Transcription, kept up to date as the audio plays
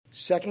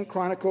2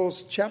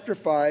 Chronicles chapter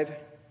 5.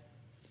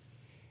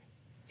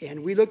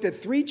 And we looked at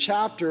 3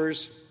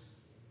 chapters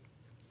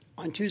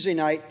on Tuesday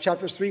night,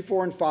 chapters 3,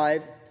 4, and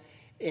 5.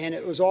 And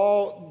it was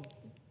all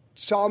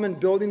Solomon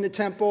building the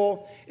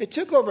temple. It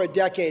took over a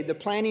decade. The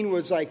planning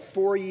was like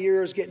 4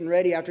 years getting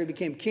ready after he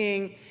became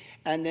king.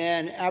 And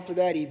then after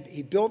that,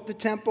 he built the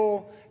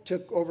temple.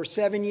 Took over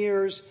 7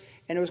 years.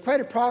 And it was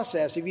quite a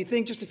process. If you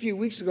think just a few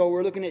weeks ago, we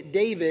were looking at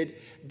David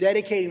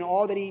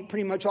dedicating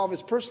pretty much all of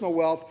his personal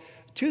wealth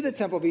to the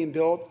temple being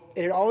built.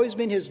 It had always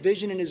been his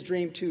vision and his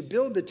dream to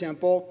build the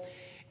temple.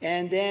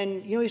 And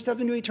then, he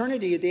stepped into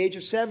eternity at the age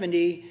of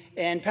 70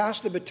 and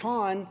passed the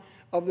baton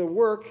of the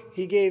work.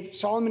 He gave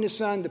Solomon his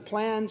son the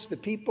plans, the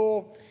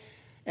people,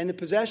 and the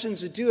possessions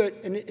to do it.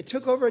 And it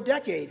took over a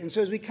decade. And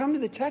so as we come to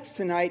the text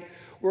tonight,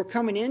 we're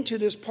coming into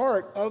this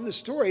part of the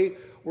story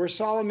where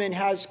Solomon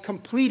has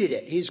completed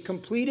it. He's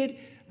completed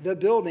the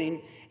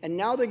building. And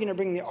now they're going to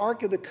bring the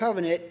Ark of the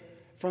Covenant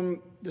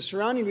from the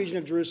surrounding region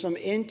of Jerusalem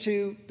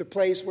into the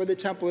place where the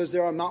temple is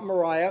there on Mount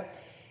Moriah.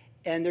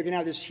 And they're going to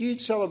have this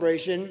huge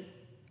celebration.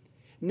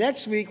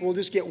 Next week, we'll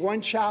just get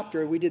one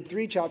chapter. We did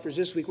 3 chapters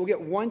this week. We'll get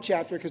one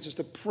chapter because it's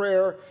the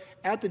prayer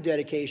at the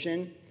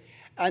dedication.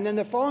 And then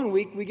the following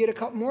week, we get a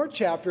couple more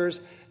chapters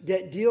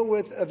that deal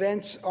with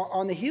events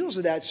on the heels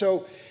of that.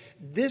 So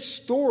this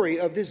story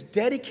of this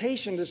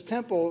dedication of this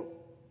temple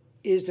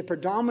is the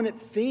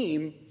predominant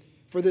theme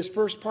for this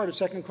first part of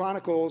 2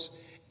 Chronicles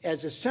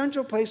as a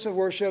central place of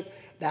worship,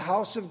 the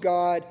house of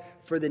God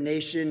for the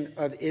nation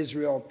of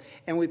Israel.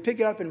 And we pick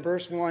it up in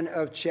verse 1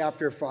 of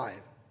chapter 5.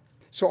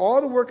 So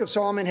all the work of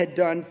Solomon had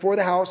done for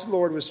the house of the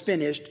Lord was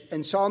finished,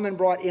 and Solomon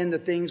brought in the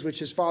things which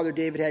his father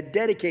David had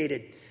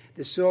dedicated,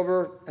 the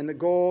silver and the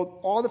gold,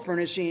 all the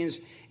furnishings,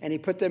 and he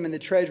put them in the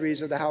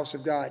treasuries of the house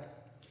of God.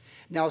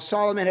 Now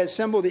Solomon had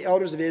assembled the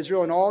elders of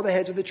Israel and all the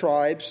heads of the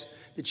tribes,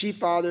 the chief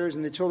fathers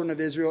and the children of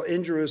Israel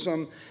in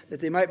Jerusalem, that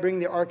they might bring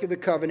the ark of the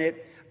covenant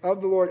of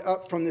the Lord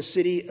up from the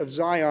city of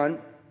Zion,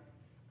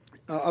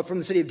 up from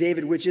the city of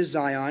David, which is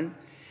Zion.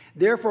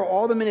 Therefore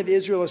all the men of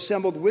Israel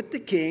assembled with the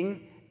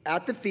king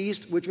at the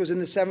feast, which was in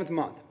the 7th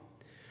month.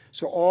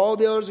 So all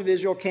the elders of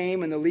Israel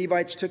came, and the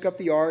Levites took up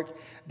the ark.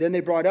 Then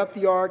they brought up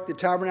the ark, the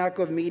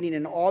tabernacle of meeting,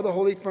 and all the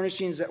holy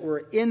furnishings that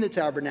were in the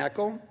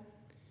tabernacle.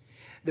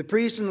 The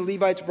priests and the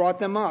Levites brought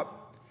them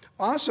up.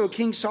 Also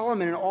King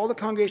Solomon and all the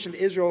congregation of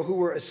Israel who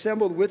were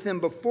assembled with him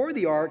before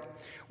the ark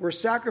were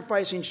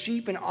sacrificing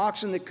sheep and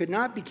oxen that could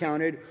not be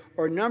counted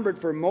or numbered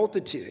for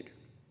multitude.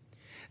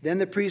 Then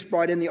the priest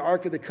brought in the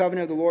ark of the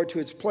covenant of the Lord to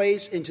its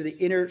place into the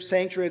inner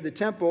sanctuary of the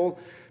temple,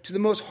 to the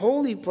most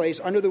holy place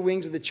under the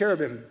wings of the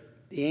cherubim,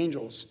 the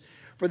angels.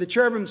 For the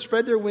cherubim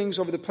spread their wings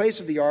over the place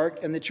of the ark,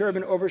 and the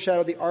cherubim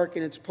overshadowed the ark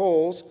and its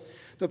poles.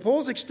 The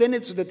poles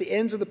extended so that the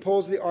ends of the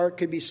poles of the ark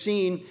could be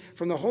seen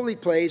from the holy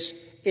place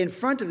in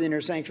front of the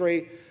inner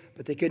sanctuary,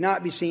 but they could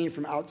not be seen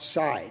from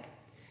outside.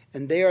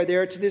 And they are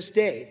there to this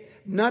day.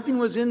 Nothing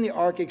was in the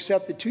ark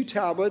except the 2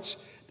 tablets,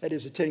 that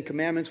is the 10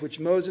 Commandments, which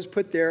Moses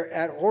put there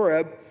at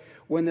Horeb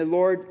when the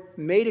Lord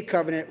made a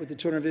covenant with the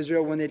children of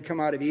Israel when they'd come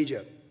out of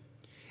Egypt.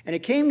 And it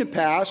came to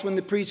pass when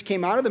the priests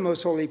came out of the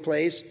most holy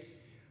place,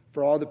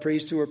 for all the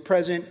priests who were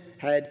present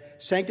had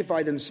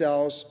sanctified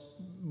themselves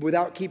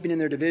without keeping in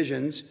their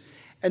divisions,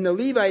 and the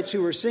Levites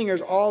who were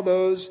singers, all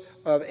those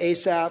of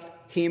Asaph,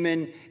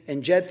 Heman,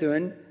 and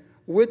Jeduthun,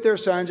 with their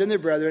sons and their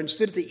brethren,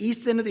 stood at the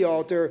east end of the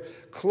altar,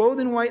 clothed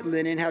in white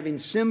linen, having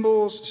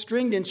cymbals,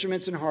 stringed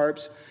instruments, and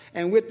harps,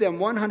 and with them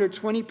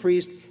 120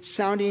 priests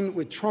sounding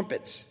with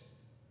trumpets.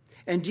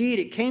 Indeed,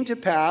 it came to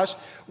pass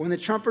when the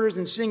trumpeters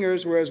and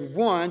singers were as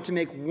one to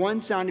make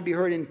one sound to be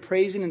heard in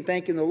praising and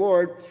thanking the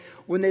Lord,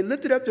 when they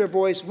lifted up their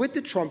voice with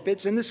the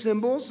trumpets and the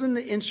cymbals and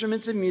the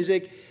instruments of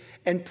music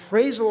and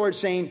praised the Lord,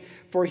 saying,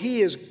 for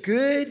he is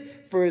good,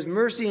 for his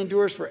mercy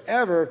endures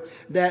forever,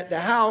 that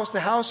the house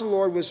of the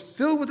Lord was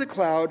filled with a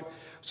cloud,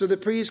 so the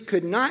priests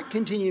could not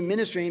continue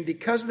ministering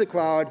because of the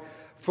cloud,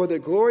 for the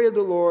glory of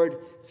the Lord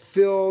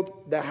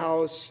filled the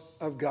house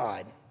of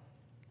God.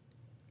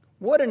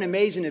 What an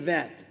amazing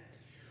event.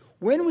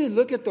 When we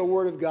look at the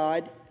Word of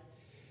God,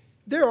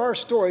 there are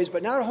stories,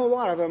 but not a whole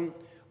lot of them,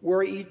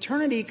 where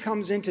eternity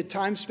comes into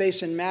time,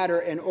 space, and matter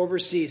and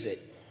oversees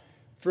it.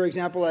 For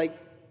example, like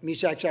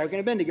Meshach, Shadrach,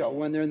 and Abednego,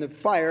 when they're in the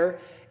fire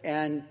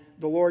and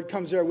the Lord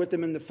comes there with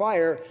them in the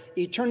fire,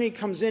 eternity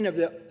comes in of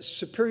the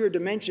superior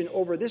dimension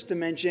over this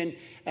dimension,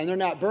 and they're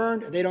not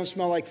burned, they don't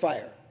smell like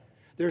fire.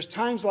 There's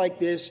times like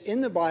this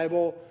in the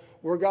Bible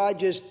where God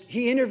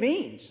he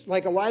intervenes,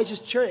 like Elijah's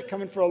chariot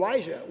coming for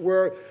Elijah,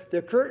 where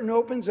the curtain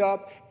opens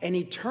up and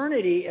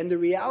eternity and the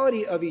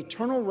reality of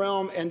eternal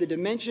realm and the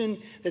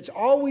dimension that's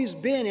always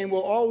been and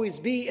will always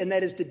be, and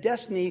that is the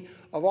destiny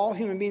of all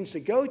human beings to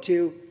go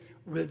to,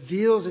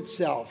 reveals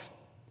itself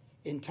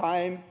in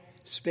time,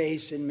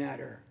 space, and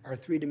matter, our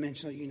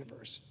 3-dimensional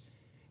universe.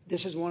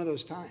 This is one of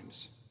those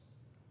times.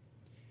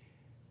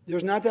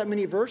 There's not that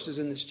many verses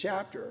in this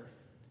chapter,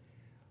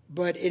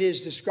 but it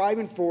is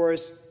describing for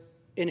us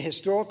in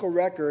historical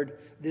record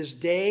this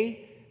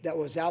day that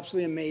was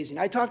absolutely amazing.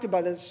 I talked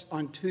about this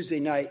on Tuesday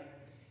night.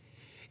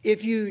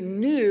 If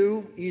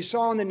you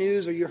saw on the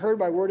news or you heard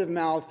by word of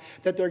mouth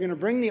that they're going to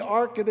bring the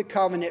Ark of the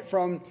Covenant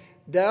from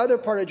the other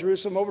part of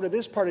Jerusalem over to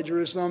this part of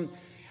Jerusalem,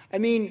 I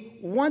mean,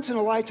 once in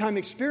a lifetime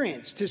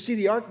experience to see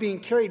the Ark being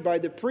carried by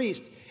the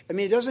priest. I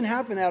mean, it doesn't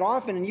happen that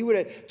often, and you would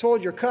have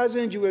told your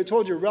cousins, you would have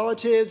told your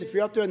relatives, if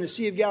you're up there in the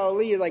Sea of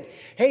Galilee, you're like,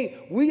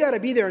 hey, we got to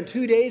be there in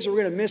 2 days or we're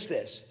going to miss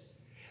this.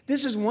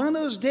 This is one of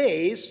those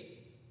days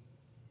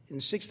in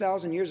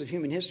 6,000 years of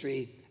human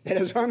history that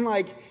is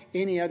unlike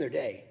any other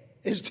day.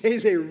 This day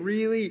is a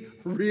really,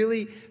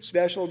 really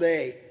special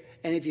day.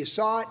 And if you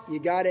saw it, you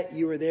got it,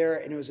 you were there,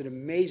 and it was an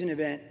amazing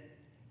event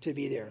to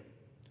be there.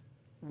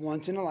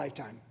 Once in a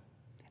lifetime.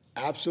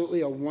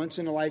 Absolutely a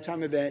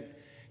once-in-a-lifetime event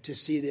to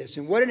see this.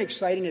 And what an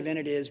exciting event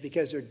it is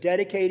because they're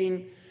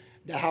dedicating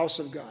the house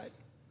of God.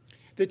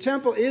 The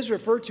temple is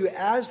referred to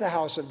as the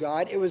house of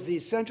God. It was the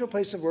central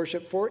place of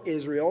worship for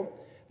Israel,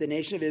 the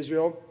nation of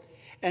Israel.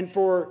 And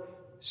for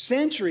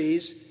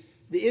centuries,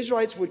 the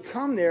Israelites would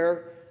come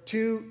there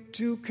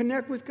to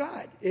connect with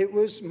God. It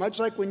was much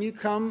like when you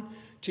come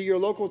to your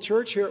local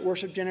church here at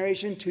Worship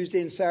Generation,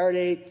 Tuesday and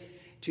Saturday,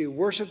 to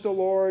worship the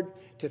Lord,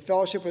 to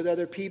fellowship with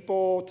other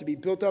people, to be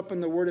built up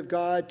in the Word of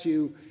God,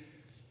 to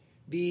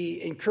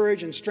be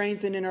encouraged and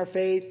strengthened in our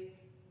faith.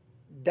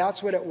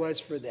 That's what it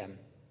was for them.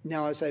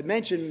 Now, as I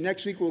mentioned,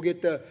 next week we'll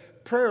get the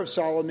prayer of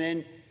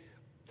Solomon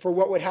for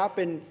what would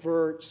happen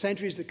for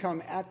centuries to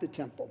come at the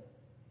temple.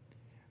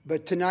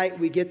 But tonight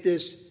we get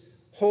this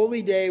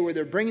holy day where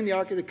they're bringing the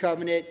Ark of the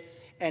Covenant,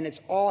 and it's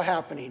all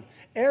happening.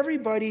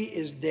 Everybody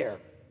is there.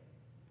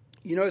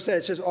 You notice that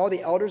it says all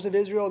the elders of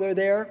Israel, they're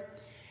there.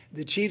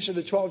 The chiefs of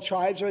the 12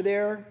 tribes are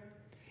there.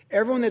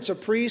 Everyone that's a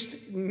priest,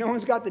 no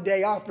one's got the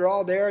day off. They're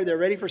all there. They're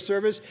ready for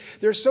service.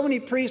 There's so many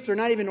priests, they're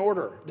not even in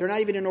order. They're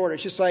not even in order.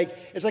 It's just like,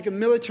 it's like a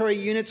military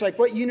unit. It's like,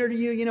 what unit are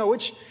you? You know,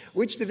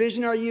 which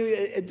division are you?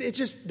 It's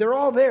just, they're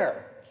all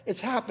there.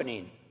 It's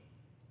happening.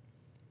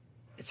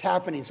 It's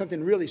happening.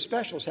 Something really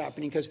special is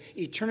happening because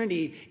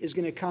eternity is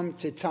going to come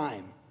to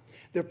time.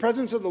 The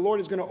presence of the Lord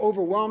is going to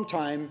overwhelm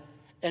time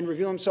and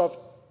reveal himself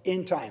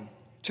in time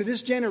to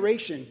this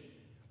generation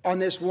on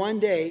this one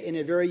day in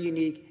a very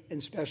unique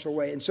and special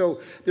way. And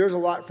so there's a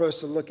lot for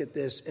us to look at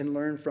this and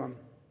learn from.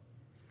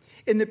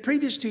 In the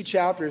previous two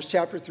chapters,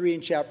 chapter 3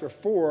 and chapter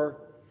 4,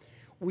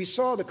 we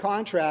saw the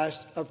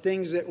contrast of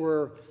things that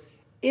were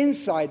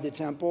inside the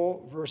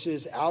temple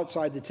versus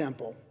outside the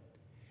temple.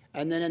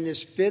 And then in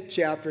this 5th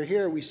chapter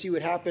here, we see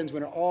what happens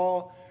when it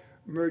all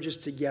merges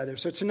together.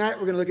 So tonight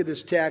we're going to look at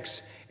this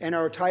text, and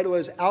our title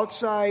is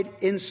Outside,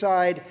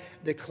 Inside,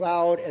 the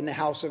Cloud, and the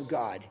House of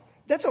God.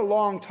 That's a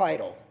long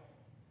title.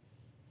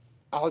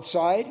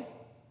 Outside,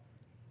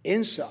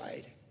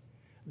 inside,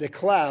 the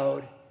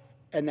cloud,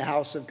 and the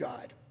house of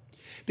God.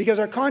 Because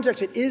our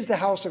context, it is the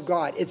house of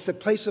God. It's the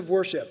place of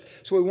worship.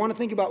 So we want to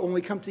think about when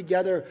we come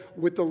together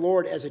with the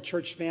Lord as a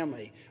church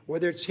family,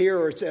 whether it's here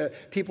or it's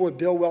people with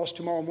Bill Welsh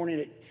tomorrow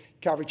morning at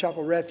Calvary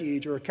Chapel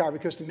Refuge or Calvary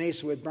Costa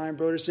Mesa with Brian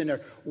Broderson or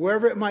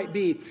wherever it might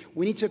be.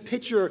 We need to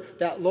picture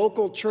that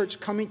local church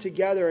coming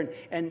together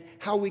and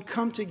how we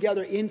come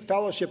together in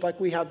fellowship like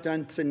we have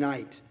done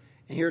tonight.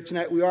 And here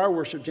tonight we are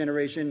Worship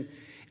Generation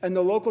and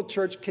the local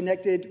church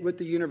connected with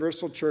the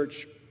universal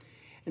church.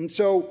 And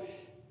so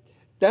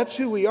that's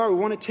who we are. We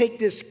want to take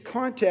this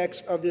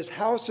context of this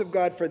house of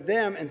God for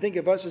them and think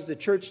of us as the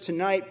church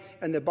tonight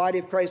and the body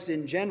of Christ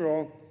in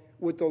general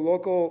with the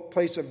local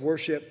place of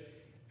worship.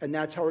 And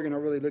that's how we're going to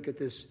really look at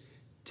this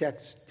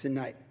text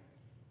tonight.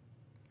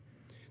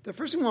 The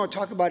first thing we want to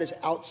talk about is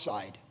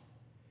outside.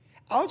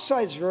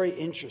 Outside is very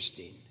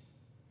interesting.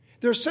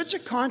 There's such a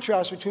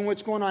contrast between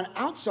what's going on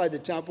outside the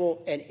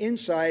temple and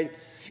inside.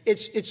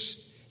 It's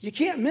you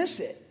can't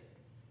miss it.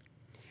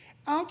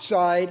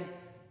 Outside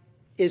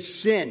is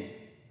sin.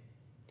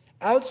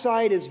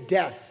 Outside is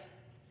death.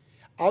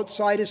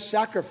 Outside is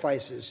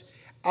sacrifices.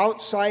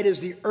 Outside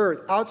is the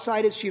earth.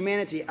 Outside is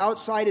humanity.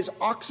 Outside is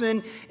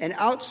oxen. And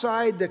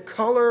outside, the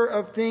color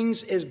of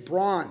things is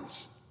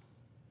bronze.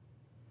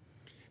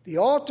 The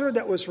altar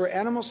that was for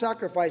animal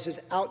sacrifices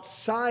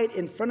outside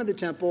in front of the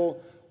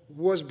temple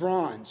was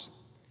bronze.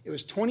 It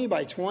was 20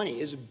 by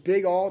 20. It's a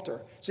big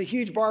altar. It's a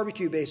huge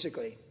barbecue,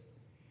 basically.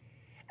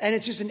 And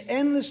it's just an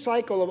endless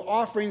cycle of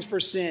offerings for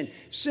sin.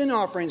 Sin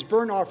offerings,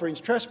 burnt offerings,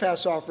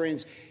 trespass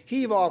offerings,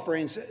 heave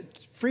offerings,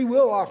 free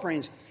will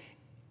offerings.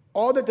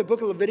 All that the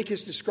book of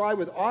Leviticus described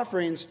with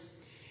offerings,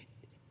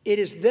 it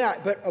is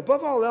that. But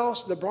above all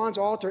else, the bronze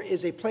altar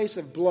is a place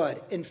of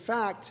blood. In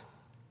fact,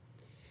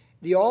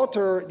 the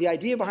altar, the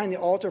idea behind the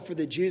altar for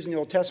the Jews in the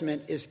Old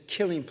Testament is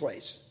killing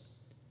place.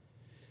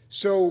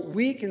 So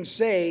we can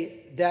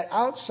say that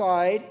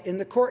outside in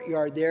the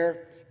courtyard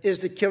there is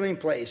the killing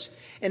place.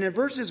 And in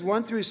verses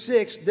 1 through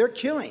 6, they're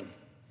killing.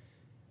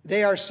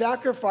 They are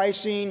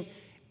sacrificing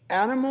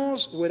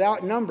animals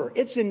without number.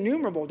 It's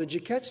innumerable. Did you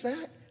catch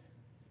that?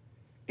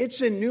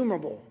 It's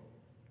innumerable.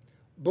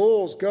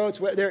 Bulls, goats,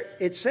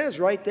 it says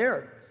right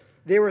there.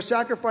 They were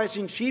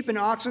sacrificing sheep and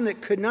oxen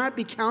that could not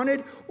be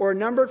counted or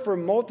numbered for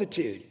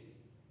multitude.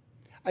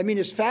 I mean,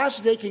 as fast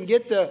as they can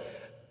get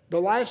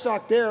The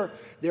livestock there,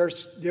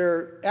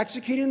 they're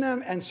executing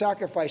them and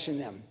sacrificing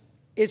them.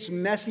 It's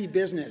messy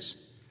business.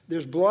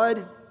 There's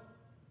blood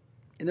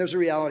and there's a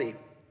reality.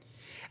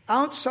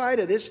 Outside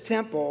of this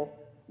temple,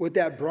 with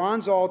that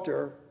bronze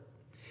altar,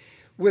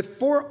 with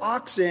 4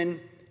 oxen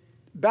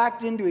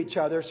backed into each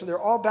other, so they're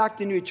all backed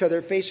into each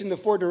other, facing the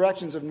 4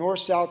 directions of north,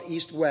 south,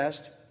 east,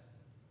 west.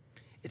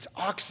 It's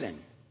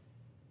oxen.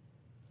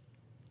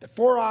 The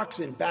 4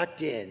 oxen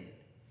backed in,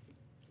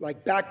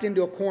 like backed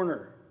into a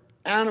corner.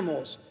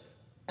 Animals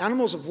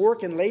of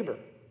work and labor.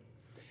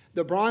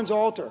 The bronze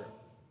altar,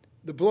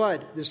 the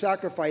blood, the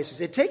sacrifices.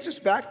 It takes us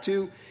back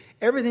to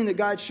everything that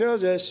God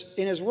shows us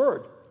in His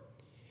Word.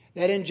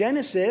 That in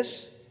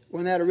Genesis,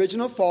 when that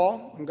original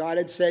fall, when God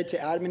had said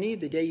to Adam and Eve,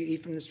 the day you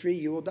eat from this tree,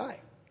 you will die.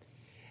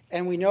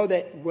 And we know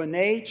that when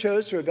they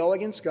chose to rebel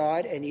against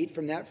God and eat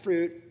from that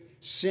fruit,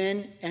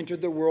 sin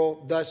entered the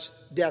world, thus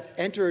death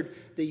entered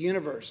the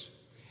universe.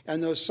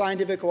 And those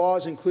scientific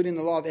laws, including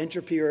the law of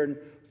entropy, are in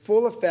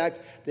full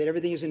effect, that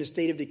everything is in a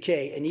state of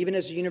decay. And even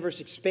as the universe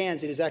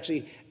expands, it is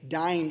actually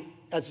dying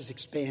as it's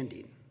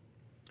expanding.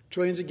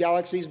 Trillions of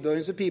galaxies,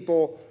 billions of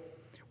people,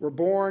 we're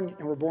born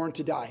and we're born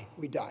to die.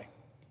 We die.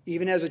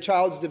 Even as a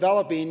child's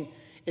developing,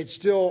 it's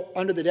still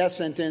under the death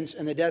sentence,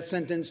 and the death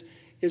sentence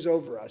is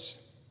over us.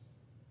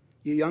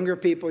 You younger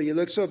people, you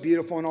look so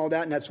beautiful and all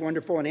that, and that's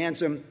wonderful and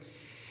handsome.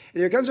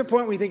 There comes a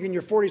point when you think in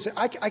your 40s,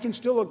 I can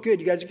still look good.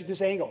 You got to get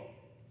this angle.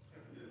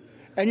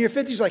 And your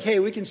 50s, like, hey,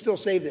 we can still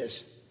save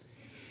this.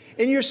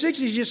 In your 60s,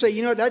 you just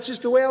say, that's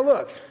just the way I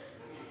look.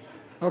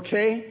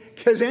 Okay?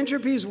 Because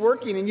entropy is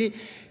working.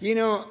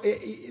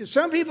 And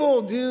some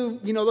people do,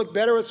 look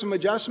better with some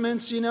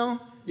adjustments, you know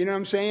what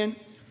I'm saying?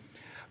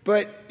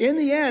 But in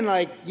the end,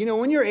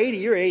 when you're 80,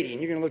 you're 80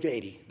 and you're going to look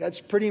 80. That's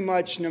pretty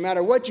much, no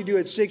matter what you do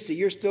at 60,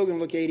 you're still going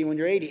to look 80 when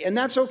you're 80. And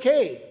that's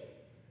okay.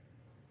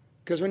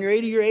 Because when you're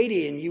 80, you're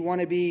 80, and you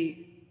want to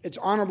be, it's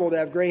honorable to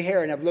have gray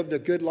hair and have lived a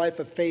good life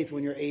of faith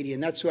when you're 80.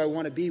 And that's who I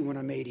want to be when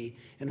I'm 80.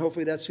 And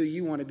hopefully that's who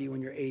you want to be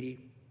when you're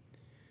 80.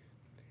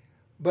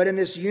 But in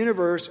this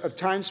universe of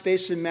time,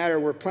 space, and matter,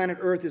 where planet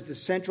Earth is the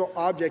central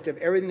object of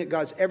everything that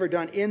God's ever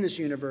done in this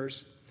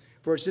universe,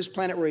 for it's this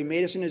planet where He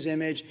made us in His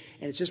image,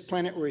 and it's this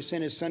planet where He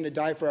sent His Son to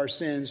die for our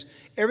sins.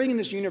 Everything in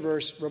this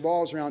universe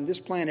revolves around this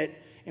planet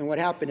and what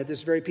happened at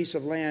this very piece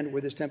of land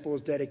where this temple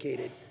was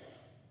dedicated.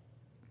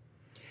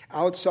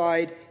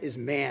 Outside is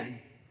man.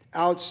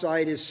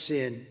 Outside is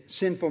sin,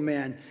 sinful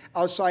man.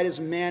 Outside is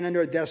man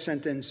under a death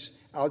sentence.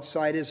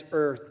 Outside is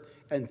earth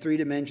and 3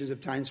 dimensions of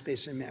time,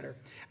 space, and matter.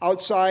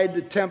 Outside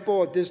the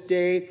temple at this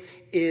day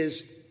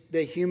is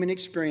the human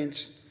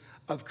experience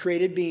of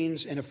created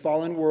beings in a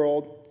fallen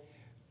world,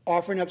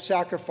 offering up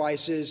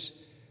sacrifices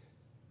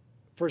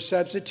for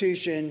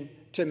substitution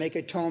to make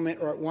atonement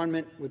or at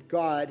one with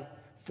God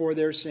for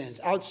their sins.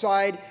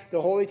 Outside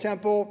the holy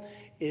temple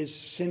is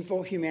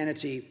sinful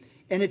humanity.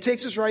 And it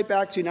takes us right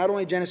back to not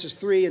only Genesis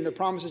 3 and the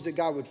promises that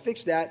God would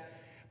fix that,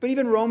 but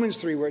even Romans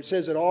 3, where it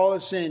says that all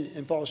have sinned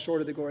and fall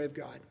short of the glory of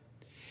God.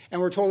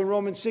 And we're told in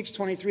Romans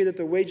 6:23 that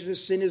the wages of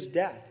sin is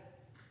death.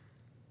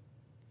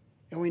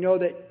 And we know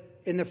that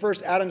in the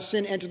first Adam,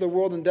 sin entered the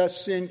world, and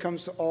thus sin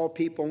comes to all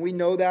people. And we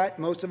know that.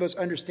 Most of us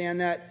understand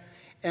that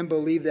and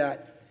believe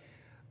that.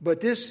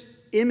 But this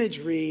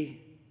imagery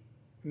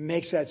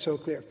makes that so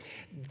clear.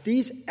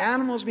 These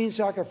animals being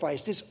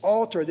sacrificed, this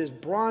altar, this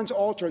bronze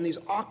altar, and these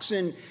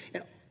oxen,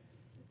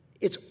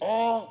 it's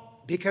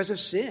all because of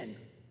sin.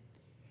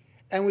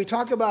 And we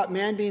talk about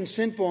man being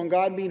sinful and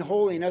God being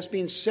holy and us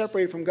being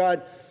separated from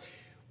God.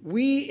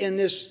 We, in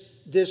this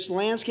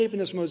landscape, in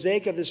this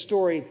mosaic of this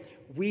story,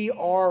 we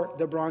are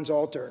the bronze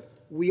altar.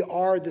 We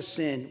are the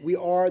sin. We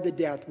are the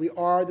death. We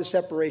are the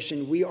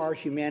separation. We are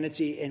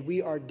humanity, and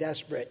we are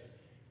desperate.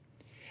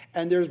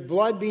 And there's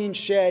blood being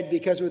shed,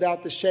 because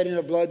without the shedding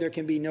of blood, there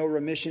can be no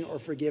remission or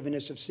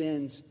forgiveness of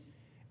sins.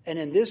 And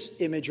in this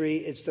imagery,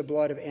 it's the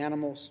blood of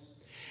animals.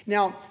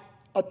 Now,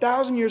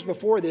 1,000 years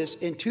before this,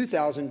 in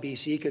 2000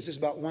 BC, because this is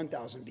about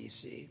 1000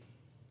 BC,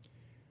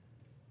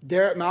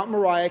 there at Mount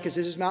Moriah, because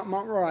this is Mount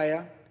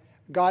Moriah,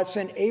 God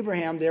sent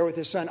Abraham there with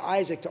his son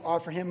Isaac to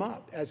offer him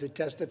up as a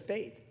test of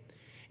faith.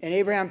 And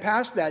Abraham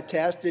passed that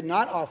test, did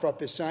not offer up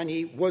his son.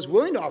 He was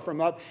willing to offer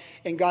him up.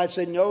 And God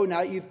said, no,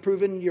 now you've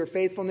proven your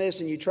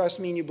faithfulness and you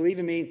trust me and you believe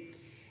in me.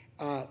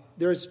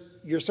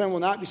 Your son will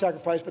not be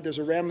sacrificed, but there's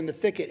a ram in the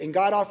thicket. And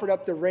God offered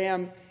up the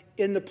ram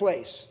in the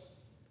place.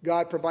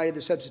 God provided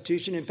the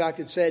substitution. In fact,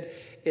 it said,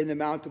 in the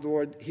mount of the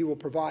Lord, He will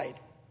provide.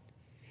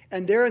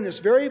 And there in this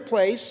very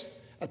place,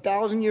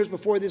 1,000 years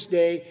before this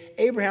day,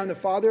 Abraham, the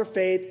father of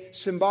faith,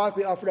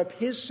 symbolically offered up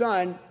his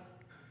son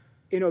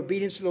in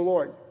obedience to the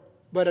Lord.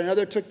 But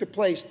another took the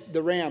place,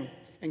 the ram,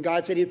 and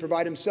God said He'd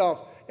provide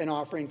Himself an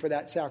offering for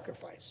that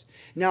sacrifice.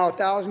 Now,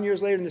 1,000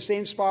 years later, in the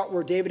same spot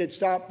where David had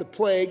stopped the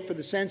plague for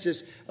the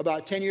census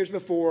about 10 years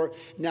before,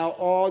 now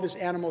all this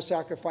animal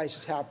sacrifice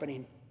is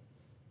happening.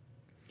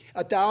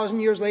 1,000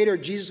 years later,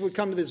 Jesus would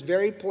come to this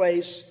very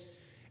place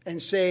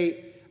and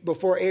say,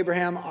 before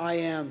Abraham, I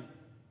am.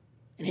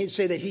 And He'd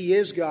say that He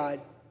is God.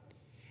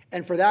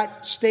 And for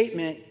that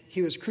statement,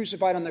 he was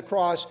crucified on the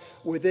cross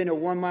within a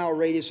 1-mile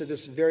radius of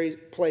this very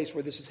place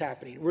where this is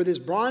happening. Where this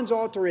bronze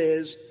altar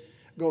is,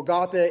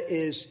 Golgotha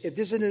is, if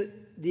this isn't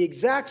the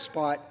exact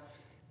spot,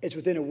 it's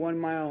within a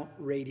 1-mile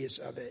radius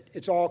of it.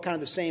 It's all kind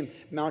of the same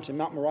mountain.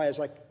 Mount Moriah is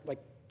like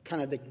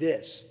kind of like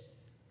this.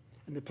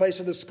 In the place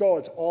of the skull,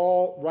 it's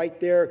all right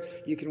there.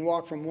 You can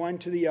walk from one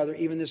to the other,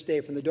 even this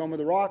day, from the Dome of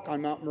the Rock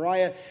on Mount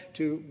Moriah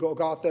to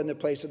Golgotha in the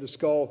place of the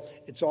skull.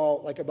 It's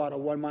all like about a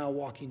 1-mile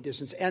walking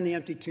distance. And the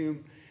empty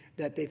tomb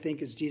that they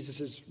think is Jesus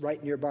is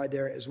right nearby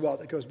there as well.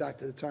 That goes back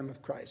to the time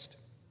of Christ.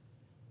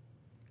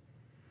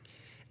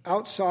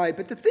 Outside,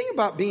 but the thing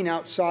about being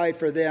outside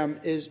for them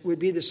would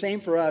be the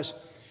same for us.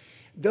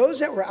 Those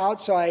that were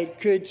outside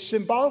could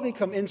symbolically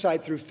come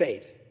inside through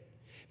faith.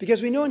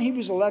 Because we know in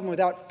Hebrews 11,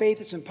 without faith,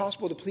 it's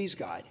impossible to please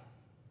God.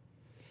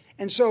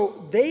 And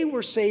so they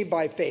were saved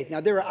by faith.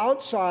 Now, they were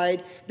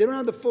outside. They don't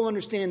have the full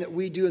understanding that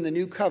we do in the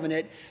new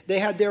covenant. They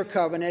had their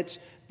covenants,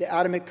 the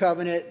Adamic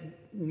covenant,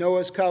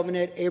 Noah's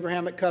covenant,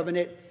 Abrahamic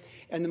covenant,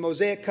 and the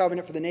Mosaic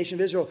covenant for the nation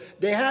of Israel.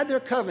 They had their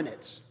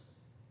covenants.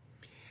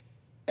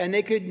 And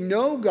they could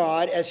know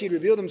God as he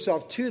revealed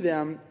himself to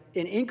them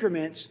in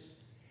increments.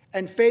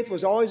 And faith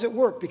was always at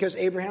work because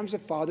Abraham's the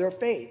father of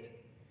faith.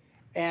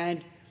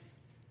 And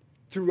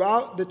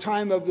throughout the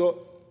time of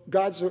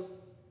God's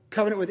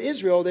covenant with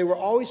Israel, they were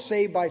always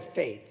saved by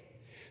faith.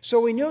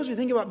 So we know as we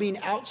think about being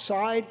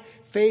outside,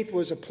 faith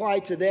was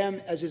applied to them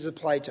as is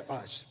applied to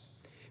us.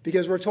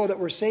 Because we're told that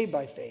we're saved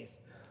by faith.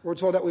 We're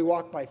told that we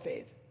walk by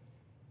faith.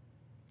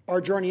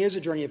 Our journey is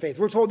a journey of faith.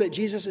 We're told that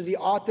Jesus is the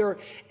author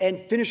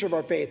and finisher of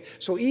our faith.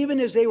 So even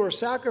as they were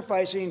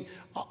sacrificing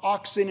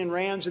oxen and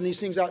rams and these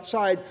things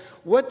outside,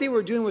 what they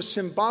were doing was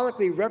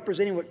symbolically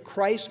representing what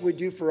Christ would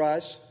do for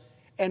us.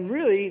 And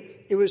really,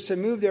 it was to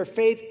move their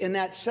faith in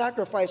that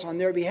sacrifice on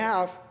their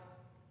behalf,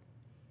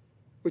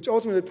 which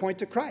ultimately would point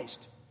to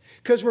Christ.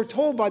 Because we're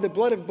told by the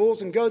blood of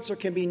bulls and goats there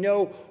can be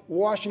no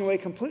washing away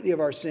completely of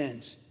our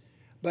sins.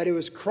 But it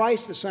was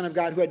Christ, the Son of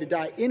God, who had to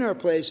die in our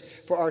place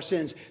for our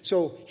sins.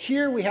 So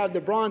here we have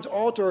the bronze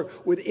altar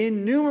with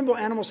innumerable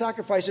animal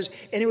sacrifices,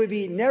 and it would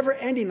be never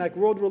ending like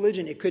world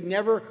religion. It could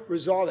never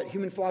resolve it.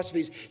 Human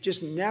philosophies,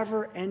 just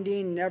never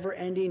ending, never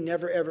ending,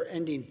 never ever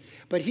ending.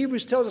 But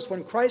Hebrews tells us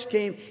when Christ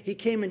came, he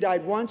came and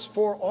died once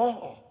for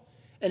all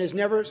and is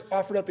never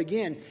offered up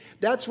again.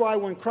 That's why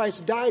when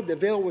Christ died, the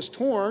veil was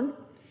torn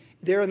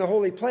there in the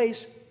holy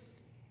place,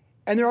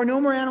 and there are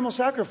no more animal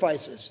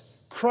sacrifices.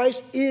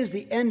 Christ is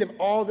the end of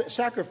all the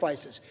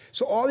sacrifices.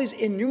 So all these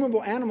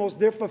innumerable animals,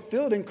 they're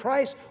fulfilled in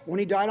Christ when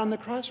he died on the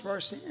cross for our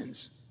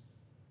sins.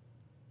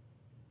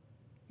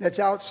 That's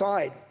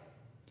outside.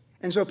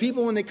 And so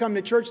people, when they come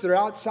to church, they're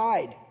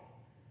outside.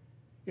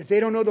 If they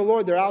don't know the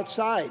Lord, they're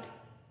outside.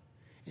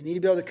 They need to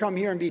be able to come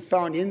here and be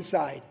found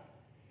inside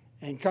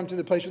and come to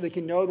the place where they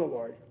can know the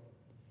Lord.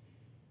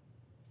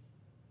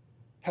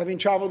 Having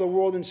traveled the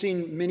world and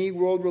seen many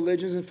world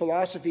religions and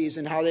philosophies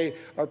and how they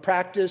are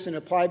practiced and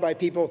applied by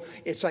people,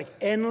 it's like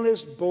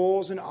endless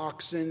bulls and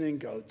oxen and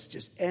goats.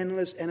 Just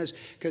endless,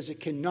 because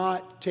it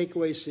cannot take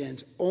away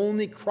sins.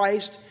 Only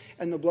Christ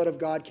and the blood of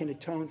God can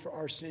atone for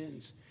our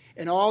sins.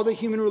 And all the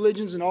human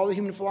religions and all the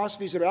human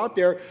philosophies that are out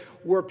there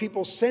where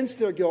people sense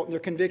their guilt and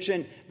their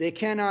conviction,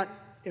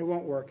 it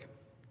won't work.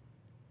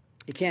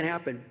 It can't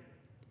happen.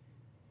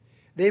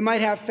 They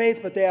might have faith,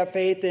 but they have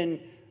faith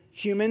in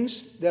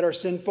humans that are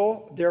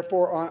sinful,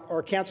 therefore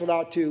are canceled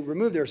out to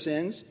remove their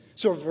sins.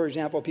 So, for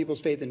example,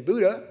 people's faith in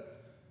Buddha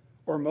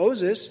or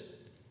Moses.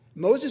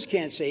 Moses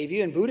can't save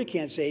you and Buddha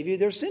can't save you.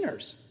 They're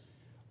sinners.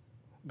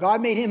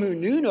 God made him who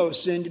knew no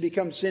sin to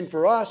become sin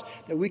for us,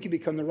 that we could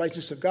become the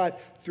righteousness of God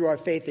through our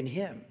faith in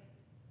him.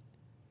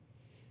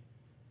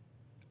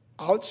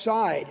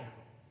 Outside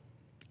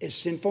is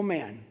sinful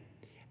man.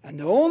 And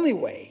the only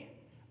way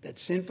that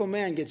sinful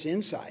man gets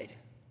inside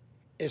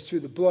is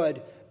through the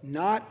blood,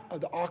 not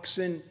of the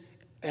oxen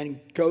and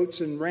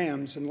goats and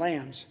rams and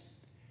lambs,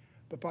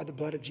 but by the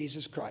blood of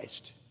Jesus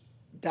Christ.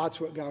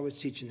 That's what God was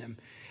teaching them.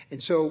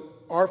 And so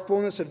our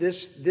fullness of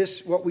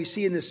this what we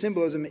see in this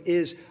symbolism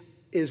is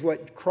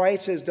what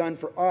Christ has done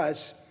for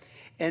us.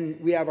 And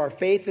we have our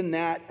faith in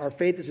that. Our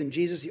faith is in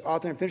Jesus, the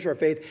author and finisher of our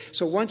faith.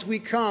 So once we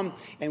come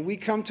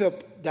to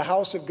the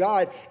house of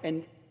God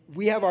and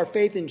we have our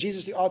faith in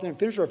Jesus, the author and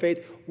finisher of our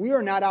faith, we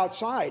are not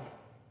outside.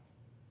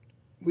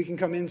 We can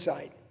come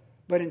inside.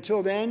 But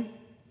until then,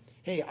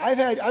 hey,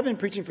 I've been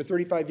preaching for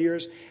 35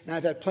 years, and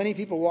I've had plenty of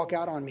people walk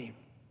out on me.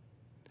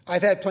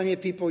 I've had plenty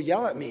of people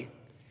yell at me.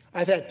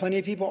 I've had plenty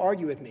of people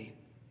argue with me.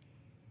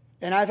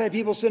 And I've had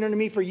people sit under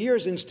me for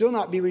years and still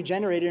not be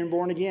regenerated and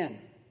born again.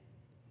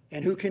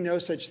 And who can know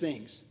such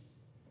things?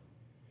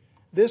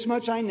 This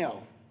much I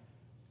know.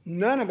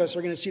 None of us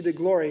are going to see the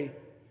glory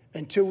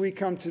until we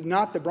come to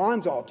not the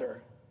bronze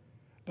altar,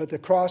 but the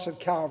cross of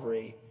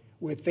Calvary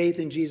with faith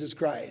in Jesus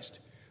Christ,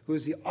 who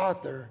is the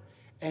author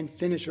and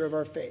finisher of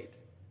our faith.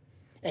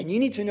 And you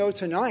need to know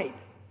tonight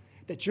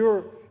that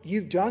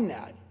you've done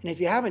that. And if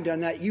you haven't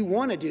done that, you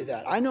want to do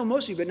that. I know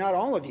most of you, but not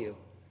all of you.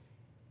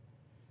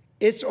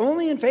 It's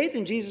only in faith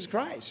in Jesus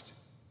Christ.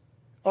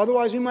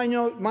 Otherwise, we might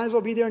as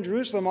well be there in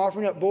Jerusalem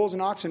offering up bulls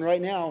and oxen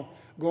right now,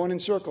 going in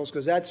circles,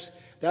 because that's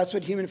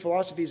what human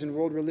philosophies and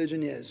world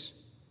religion is.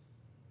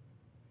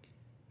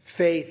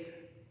 Faith.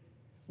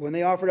 When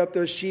they offered up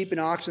those sheep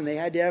and oxen, they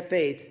had to have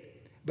faith.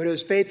 But it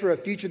was faith for a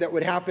future that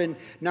would happen,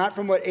 not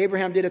from what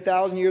Abraham did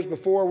 1,000 years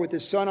before with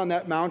his son on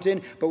that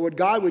mountain, but what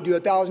God would do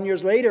 1,000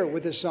 years later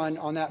with his son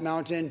on that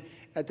mountain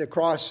at the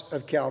cross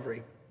of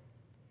Calvary.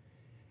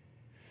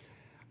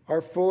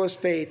 Our fullest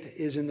faith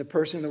is in the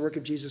person and the work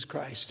of Jesus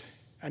Christ.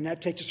 And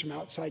that takes us from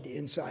outside to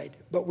inside.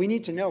 But we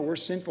need to know we're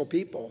sinful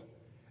people.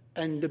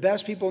 And the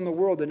best people in the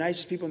world, the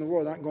nicest people in the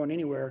world, aren't going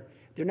anywhere.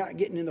 They're not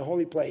getting in the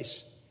holy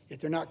place if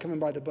they're not coming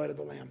by the blood of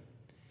the Lamb.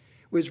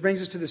 Which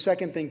brings us to the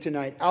second thing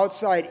tonight.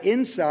 Outside,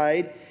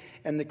 inside,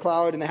 and the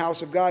cloud and the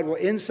house of God. Well,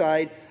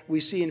 inside,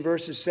 we see in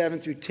verses 7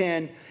 through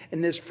 10,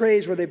 in this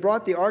phrase where they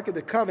brought the Ark of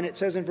the Covenant, it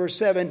says in verse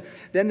 7,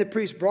 then the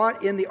priest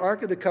brought in the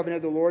Ark of the Covenant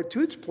of the Lord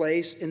to its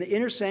place in the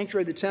inner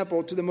sanctuary of the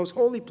temple to the most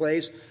holy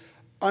place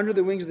under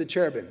the wings of the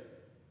cherubim.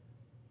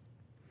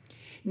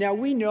 Now,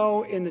 we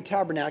know in the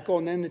tabernacle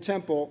and then the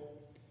temple,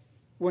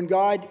 when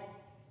God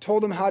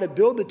told them how to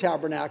build the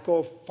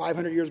tabernacle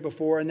 500 years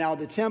before, and now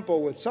the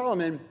temple with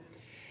Solomon,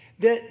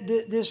 that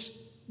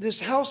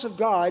this house of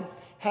God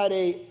had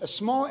a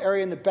small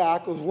area in the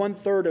back. It was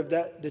 1/3 of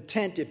the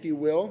tent, if you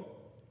will.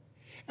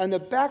 And the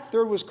back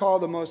third was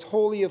called the most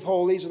holy of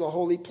holies, or the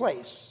holy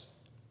place.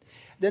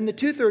 Then the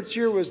 2/3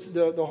 here was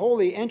the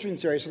holy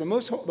entrance area. So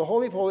the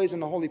holy of holies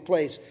and the holy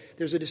place,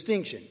 there's a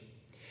distinction.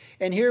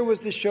 And here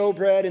was the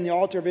showbread and the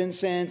altar of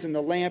incense and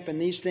the lamp and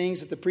these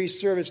things that the priest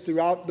serviced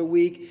throughout the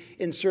week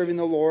in serving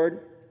the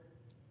Lord.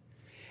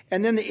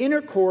 And then the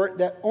inner court,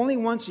 that only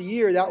once a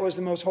year, that was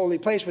the most holy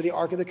place where the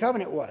Ark of the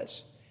Covenant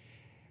was.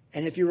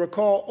 And if you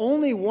recall,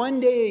 only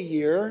one day a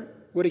year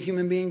would a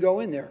human being go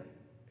in there.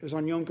 It was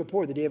on Yom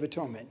Kippur, the Day of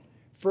Atonement.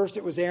 First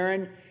it was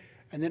Aaron,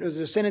 and then it was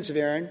the descendants of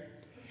Aaron.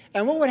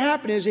 And what would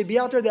happen is they'd be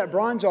out there at that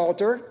bronze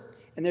altar,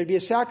 and there'd be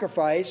a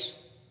sacrifice,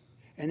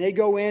 and they'd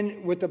go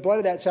in with the blood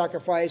of that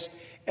sacrifice,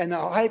 and the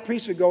high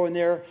priest would go in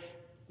there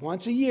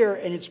once a year,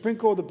 and he'd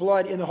sprinkle the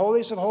blood in the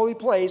holiest of holy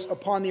place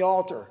upon the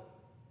altar.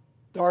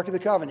 The Ark of the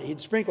Covenant. He'd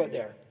sprinkle it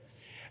there.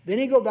 Then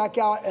he'd go back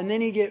out, and then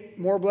he'd get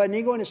more blood, and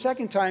he'd go in a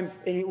second time,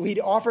 and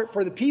he'd offer it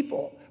for the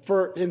people,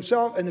 for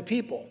himself and the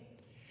people.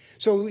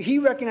 So he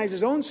recognized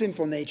his own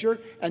sinful nature,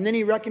 and then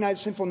he recognized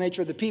the sinful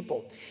nature of the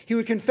people. He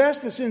would confess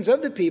the sins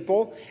of the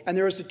people, and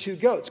there was the 2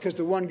 goats, because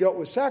the one goat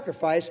was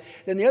sacrificed.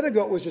 Then the other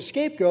goat was a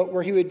scapegoat,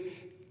 where he would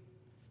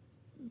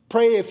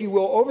pray, if you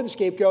will, over the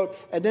scapegoat,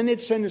 and then they'd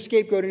send the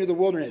scapegoat into the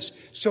wilderness.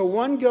 So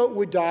one goat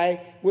would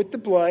die with the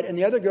blood, and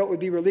the other goat would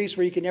be released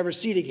where you could never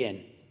see it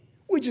again,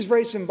 which is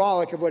very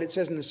symbolic of what it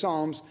says in the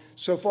Psalms,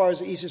 so far as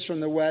the east is from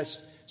the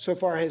west, so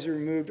far has he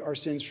removed our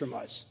sins from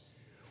us.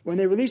 When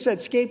they released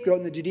that scapegoat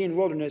in the Judean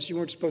wilderness, you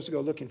weren't supposed to go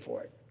looking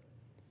for it.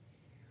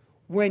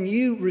 When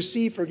you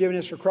receive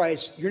forgiveness for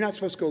Christ, you're not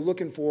supposed to go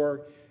looking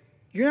for.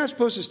 You're not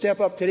supposed to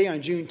step up today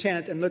on June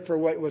 10th and look for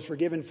what was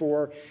forgiven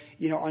for,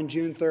 on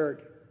June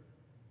 3rd.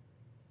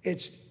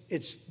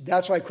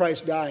 That's why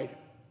Christ died.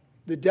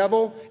 The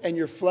devil and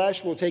your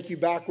flesh will take you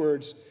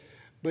backwards,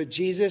 but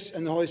Jesus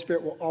and the Holy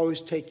Spirit will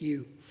always take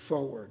you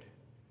forward.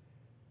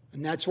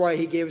 And that's why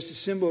he gave us the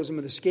symbolism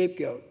of the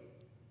scapegoat.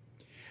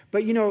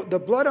 But the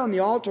blood on the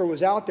altar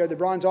was out there, the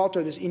bronze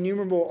altar, there's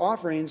innumerable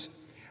offerings.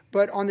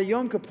 But on the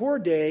Yom Kippur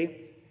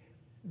day,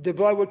 the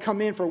blood would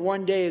come in for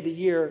one day of the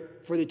year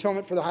for the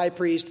atonement for the high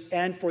priest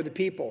and for the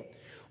people.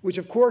 Which,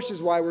 of course,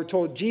 is why we're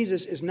told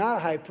Jesus is not a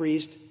high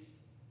priest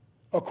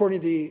according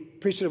to the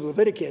priesthood of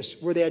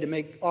Leviticus, where they had to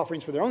make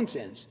offerings for their own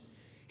sins.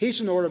 He's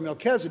from the order of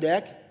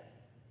Melchizedek.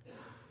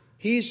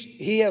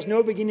 He has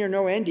no beginning or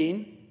no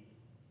ending.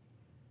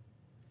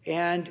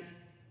 And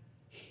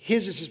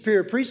his is a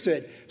superior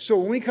priesthood. So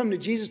when we come to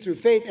Jesus through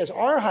faith as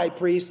our high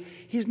priest,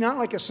 he's not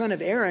like a son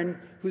of Aaron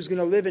who's going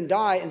to live and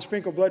die and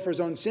sprinkle blood for his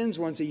own sins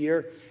once a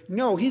year.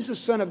 No, he's the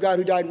Son of God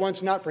who died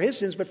once, not for his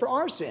sins, but for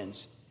our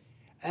sins.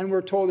 And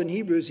we're told in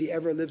Hebrews he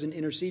ever lives and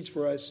intercedes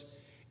for us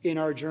in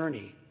our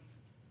journey.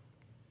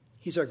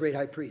 He's our great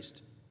high priest.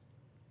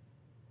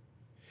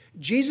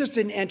 Jesus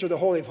didn't enter the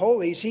Holy of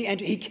Holies.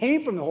 He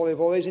came from the Holy of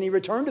Holies, and he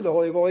returned to the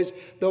Holy of Holies,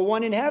 the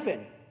one in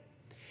heaven.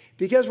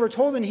 Because we're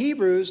told in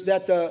Hebrews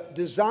that the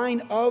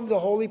design of the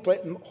Holy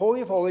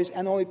of Holies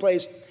and the Holy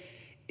Place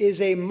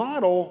is a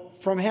model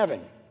from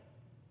heaven.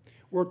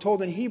 We're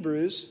told in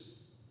Hebrews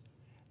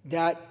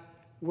that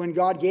when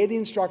God gave the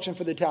instruction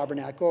for the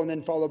tabernacle, and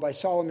then followed by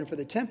Solomon for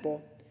the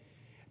temple,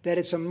 that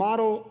it's a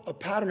model, a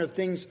pattern of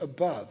things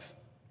above.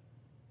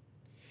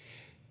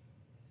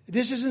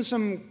 This isn't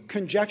some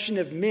conjunction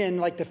of men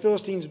like the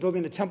Philistines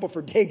building a temple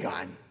for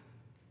Dagon.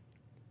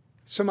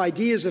 Some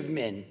ideas of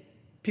men.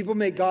 People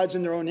make gods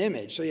in their own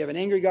image. So you have an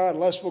angry God, a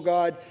lustful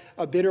God,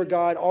 a bitter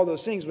God, all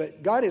those things.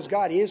 But God is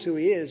God. He is who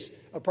he is,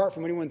 apart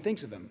from what anyone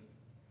thinks of him.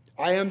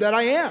 I am that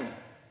I am,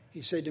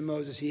 he said to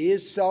Moses. He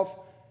is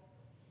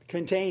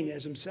self-contained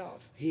as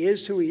himself. He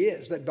is who he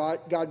is. Let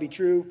God be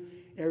true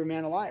and every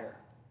man a liar.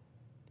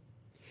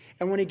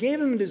 And when he gave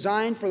him a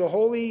design for the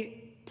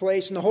holy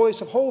place and the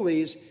holiest of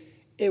holies,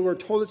 we're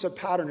told it's a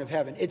pattern of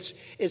heaven. It's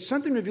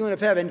something revealing of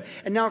heaven.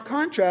 And now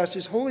contrast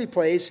this holy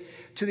place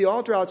to the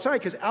altar outside,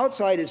 because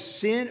outside is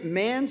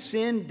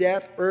sin,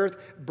 death, earth,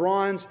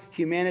 bronze,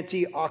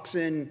 humanity,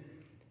 oxen,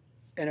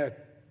 and a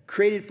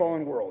created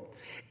fallen world.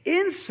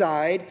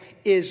 Inside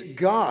is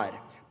God,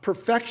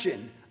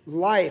 perfection,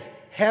 life,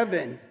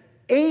 heaven,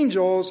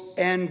 angels,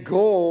 and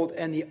gold,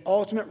 and the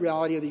ultimate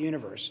reality of the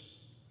universe.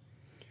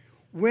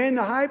 When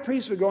the high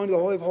priest would go into the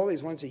Holy of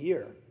Holies once a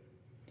year,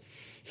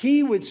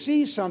 he would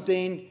see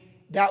something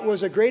that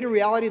was a greater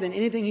reality than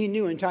anything he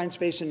knew in time,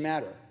 space, and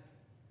matter.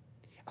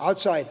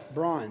 Outside,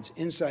 bronze.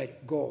 Inside,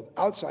 gold.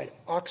 Outside,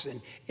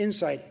 oxen.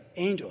 Inside,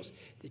 angels.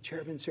 The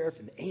cherubim,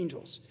 seraphim, the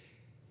angels.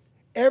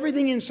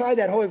 Everything inside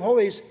that Holy of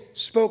Holies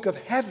spoke of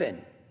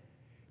heaven.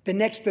 The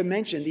next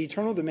dimension, the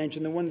eternal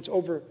dimension, the one that's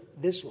over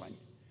this one.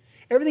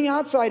 Everything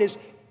outside is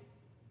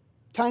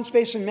time,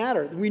 space, and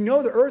matter. We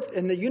know the earth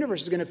and the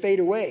universe is going to fade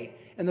away,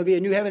 and there'll be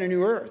a new heaven and a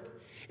new earth.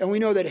 And we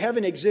know that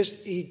heaven exists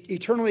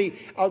eternally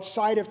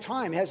outside of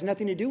time. It has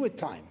nothing to do with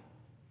time.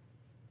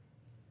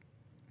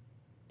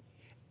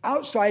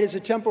 Outside is a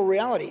temporal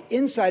reality.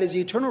 Inside is the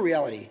eternal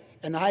reality.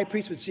 And the high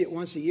priest would see it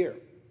once a year.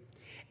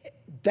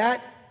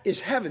 That is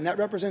heaven. That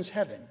represents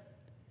heaven.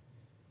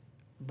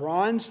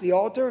 Bronze, the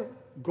altar.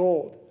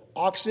 Gold.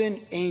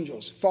 Oxen,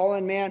 angels.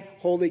 Fallen man,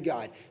 holy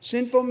God.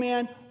 Sinful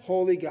man,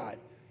 holy God.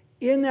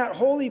 In that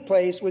holy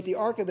place with the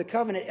Ark of the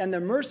Covenant and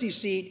the mercy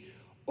seat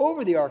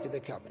over the Ark of the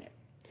Covenant.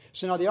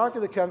 So now the Ark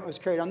of the Covenant was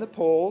carried on the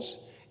poles.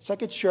 It's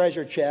like a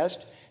treasure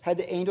chest. Had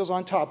the angels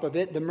on top of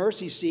it, the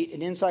mercy seat,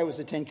 and inside was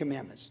the Ten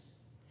Commandments.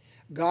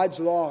 God's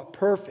law,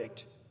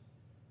 perfect.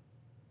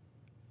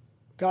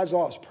 God's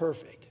law is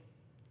perfect.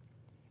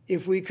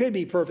 If we could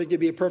be perfect, it'd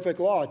be a perfect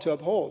law to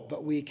uphold,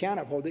 but we can't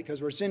uphold it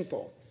because we're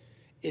sinful.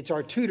 It's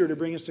our tutor to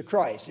bring us to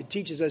Christ. It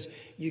teaches us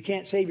you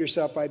can't save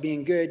yourself by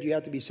being good. You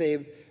have to be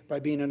saved by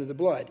being under the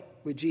blood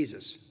with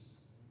Jesus.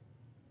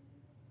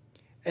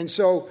 And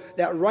so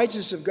that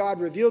righteousness of God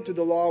revealed through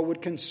the law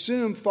would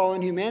consume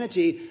fallen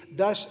humanity.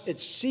 Thus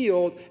it's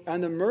sealed,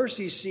 and the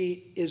mercy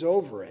seat is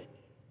over it.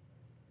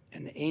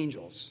 And the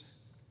angels.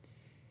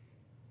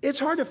 It's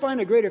hard to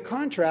find a greater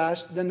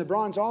contrast than the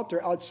bronze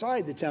altar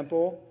outside the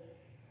temple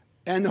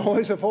and the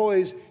holies of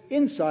holies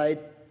inside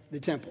the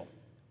temple.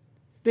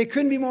 They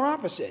couldn't be more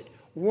opposite.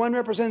 One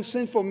represents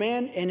sinful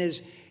man and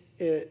his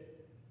the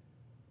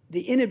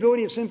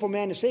inability of sinful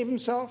man to save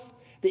himself,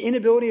 the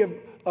inability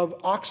of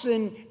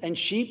oxen and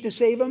sheep to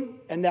save him,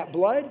 and that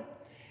blood.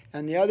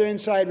 And the other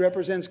inside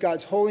represents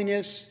God's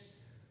holiness.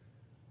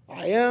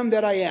 I am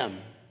that I am,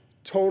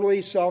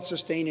 totally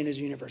self-sustained in his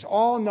universe,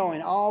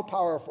 all-knowing,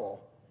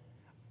 all-powerful,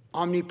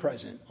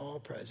 omnipresent,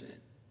 all-present.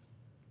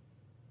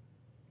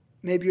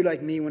 Maybe you're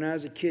like me. When I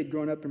was a kid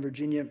growing up in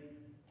Virginia,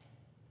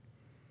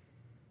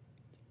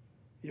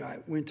 I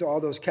went to all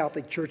those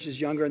Catholic churches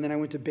younger, and then I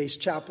went to base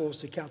chapels,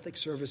 to Catholic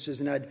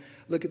services, and I'd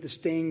look at the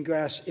stained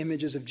glass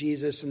images of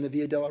Jesus and the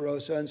Via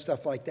Dolorosa and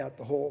stuff like that,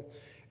 the whole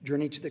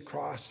journey to the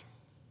cross.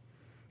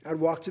 I'd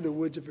walk through the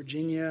woods of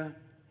Virginia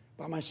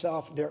by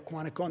myself, there at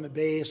Quantico on the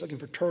base, looking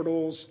for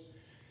turtles,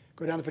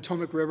 go down the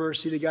Potomac River,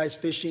 see the guys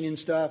fishing and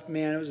stuff.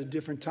 Man, it was a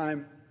different time.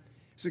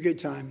 It was a good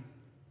time.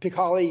 Pick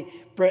holly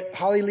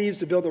leaves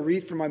to build a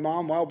wreath for my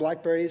mom, wild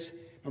blackberries.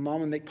 My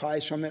mom would make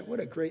pies from it. What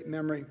a great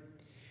memory.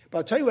 But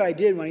I'll tell you what I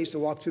did when I used to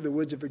walk through the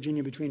woods of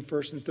Virginia between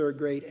 1st and 3rd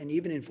grade, and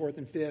even in 4th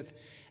and 5th,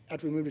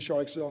 after we moved to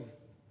Charlottesville.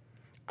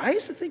 I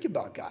used to think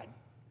about God.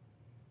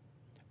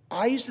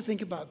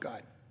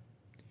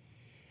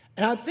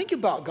 And I'd think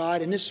about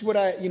God, and this is what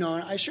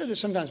I share this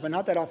sometimes, but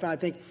not that often. I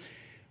think,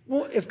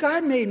 well, if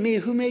God made me,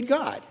 who made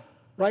God?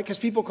 Right? Because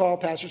people call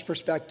pastor's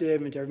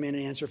perspective and to every man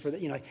an answer for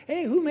that. Like,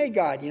 hey, who made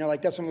God?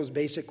 That's one of those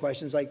basic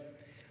questions. And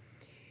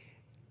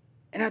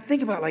I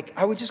think about,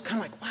 I would just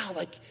kind of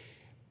wow,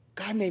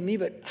 God made me,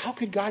 but how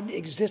could God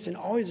exist and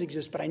always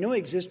exist? But I know he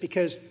exists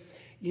because,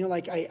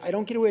 I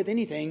don't get away with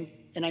anything.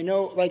 And I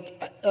know,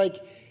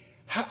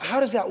 how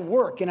does that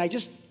work? And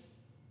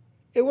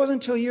it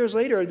wasn't until years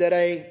later that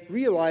I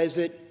realized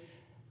that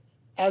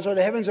as are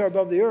the heavens are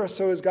above the earth,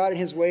 so is God in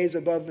his ways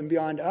above and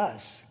beyond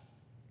us.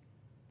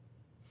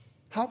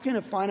 How can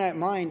a finite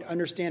mind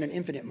understand an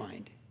infinite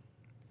mind?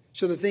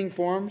 So the thing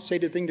formed, say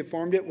to the thing that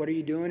formed it, what are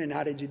you doing and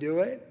how did you do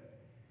it?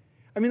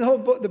 I mean,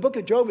 the book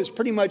of Job is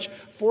pretty much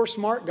 4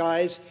 smart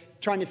guys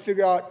trying to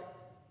figure out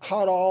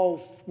how it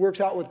all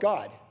works out with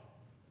God.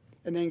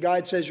 And then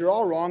God says, you're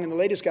all wrong, and the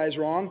latest guy's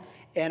wrong,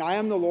 and I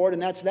am the Lord,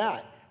 and that's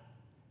that.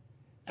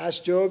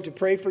 Ask Job to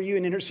pray for you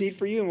and intercede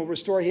for you, and we'll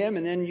restore him,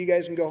 and then you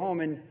guys can go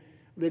home and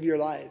live your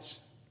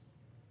lives.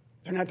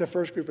 They're not the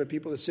first group of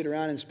people to sit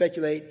around and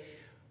speculate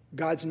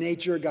God's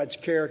nature, God's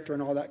character,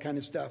 and all that kind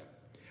of stuff.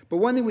 But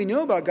one thing we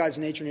know about God's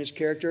nature and his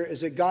character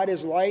is that God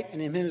is light,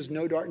 and in him is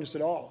no darkness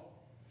at all.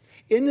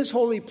 In this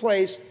holy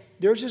place,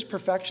 there's just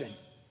perfection.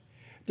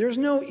 There's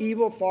no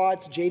evil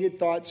thoughts, jaded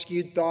thoughts,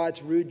 skewed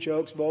thoughts, rude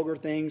jokes, vulgar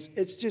things.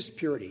 It's just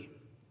purity.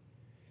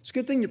 It's a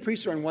good thing the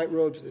priests are in white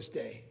robes this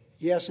day.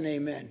 Yes and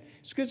amen.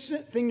 It's a good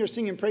thing they're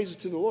singing praises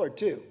to the Lord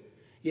too.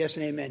 Yes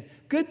and amen.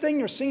 Good thing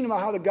they're singing about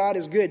how the God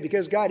is good,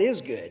 because God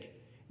is good.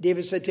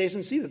 David said, taste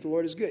and see that the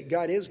Lord is good.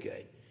 God is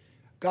good.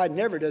 God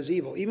never does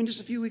evil. Even just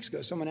a few weeks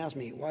ago, someone asked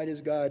me, why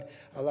does God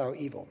allow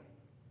evil?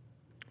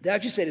 They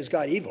actually said, is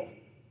God evil?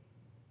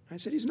 I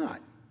said, he's not.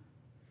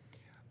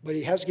 But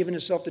he has given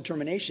us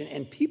self-determination,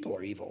 and people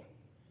are evil.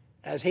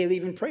 As Haley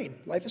even prayed,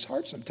 life is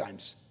hard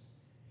sometimes.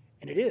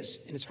 And it is.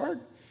 And it's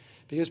hard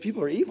because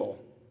people are evil.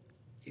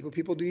 Evil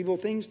people do evil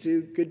things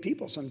to good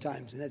people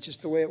sometimes, and that's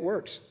just the way it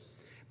works.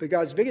 But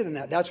God's bigger than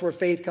that. That's where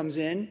faith comes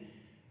in.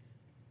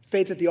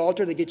 Faith at the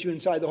altar that gets you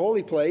inside the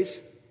holy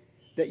place,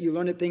 that you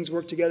learn that things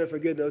work together for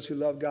good, those who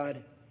love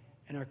God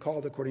and are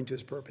called according to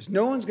his purpose.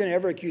 No one's going to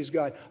ever accuse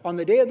God. On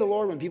the day of the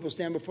Lord, when people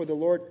stand before the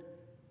Lord,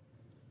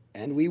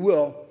 and we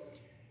will,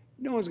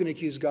 no one's going to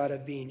accuse God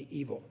of being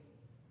evil.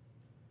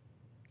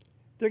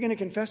 They're going to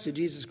confess to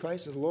Jesus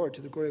Christ as Lord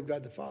to the glory of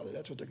God the Father.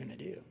 That's what they're going to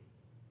do.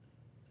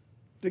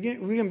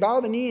 We can bow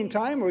the knee in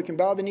time or we can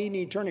bow the knee in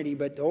eternity,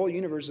 but the whole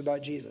universe is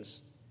about Jesus.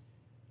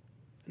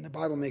 And the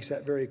Bible makes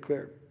that very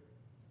clear.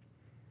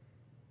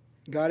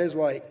 God is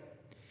light.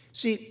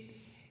 See,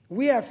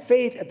 we have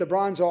faith at the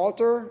bronze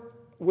altar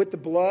with the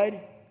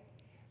blood,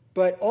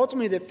 but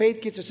ultimately that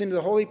faith gets us into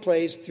the holy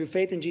place through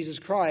faith in Jesus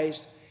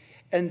Christ.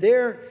 And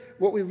there,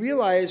 what we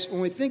realize when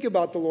we think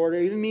about the Lord, or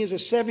even me as a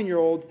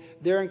 7-year-old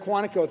there in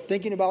Quantico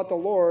thinking about the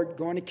Lord,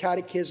 going to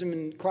catechism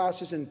and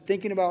classes and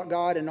thinking about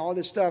God and all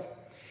this stuff,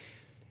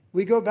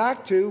 we go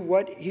back to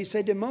what he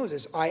said to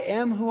Moses, I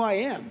am who I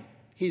am.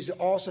 He's the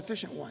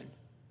all-sufficient one.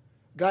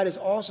 God is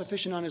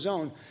all-sufficient on his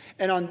own.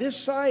 And on this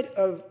side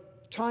of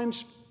time,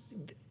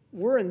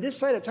 we're in this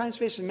side of time,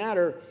 space, and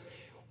matter.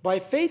 By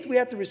faith, we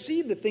have to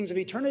receive the things of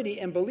eternity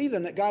and believe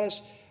them, that God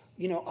has,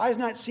 eyes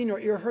not seen nor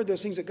ear heard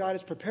those things that God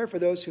has prepared for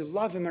those who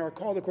love him and are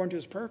called according to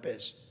his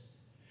purpose.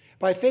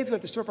 By faith, we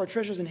have to store up our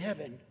treasures in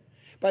heaven.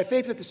 By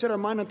faith, we have to set our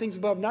mind on things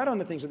above, not on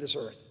the things of this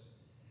earth.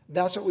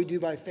 That's what we do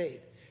by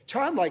faith.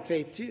 Childlike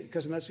faith, too,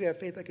 because unless we have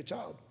faith like a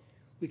child,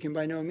 we can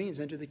by no means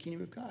enter the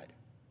kingdom of God.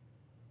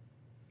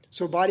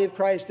 So, body of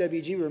Christ,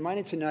 WG, we're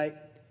reminded tonight,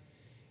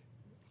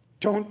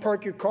 don't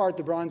park your car at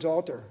the bronze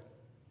altar.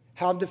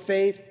 Have the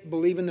faith,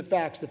 believe in the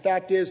facts. The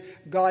fact is,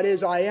 God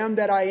is, I am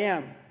that I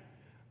am.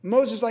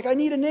 Moses is like, I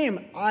need a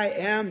name. I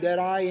am that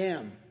I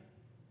am.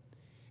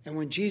 And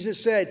when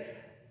Jesus said,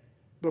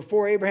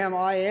 before Abraham,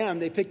 I am,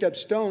 they picked up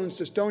stones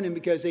to stone him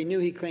because they knew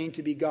he claimed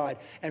to be God.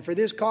 And for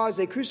this cause,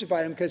 they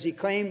crucified him because he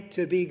claimed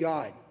to be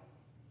God.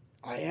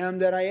 I am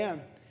that I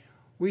am.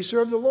 We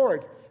serve the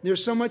Lord.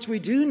 There's so much we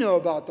do know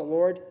about the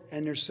Lord,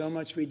 and there's so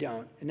much we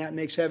don't. And that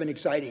makes heaven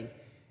exciting.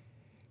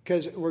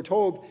 Because we're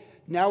told,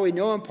 now we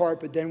know in part,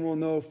 but then we'll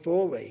know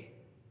fully.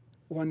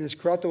 When this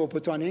corruptible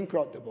puts on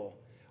incorruptible.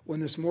 When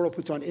this mortal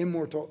puts on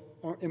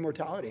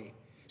immortality.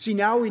 See,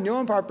 now we know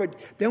in part, but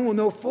then we'll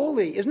know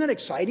fully. Isn't that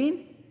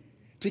exciting?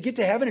 To get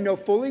to heaven and know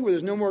fully where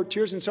there's no more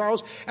tears and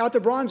sorrows. At the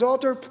bronze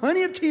altar,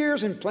 plenty of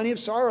tears and plenty of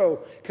sorrow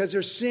because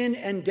there's sin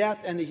and death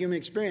and the human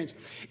experience.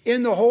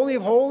 In the Holy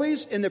of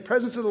Holies, in the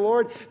presence of the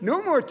Lord,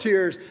 no more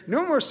tears,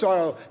 no more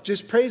sorrow,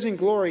 just praise and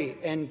glory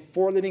and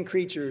 4 living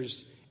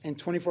creatures and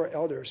 24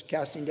 elders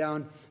casting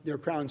down their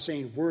crowns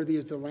saying, worthy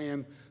is the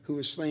Lamb who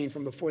was slain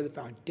from before the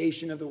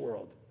foundation of the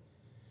world.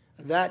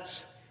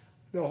 That's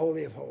the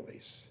Holy of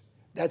Holies.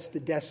 That's the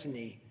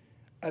destiny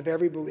of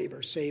every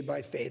believer saved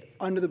by faith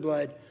under the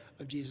blood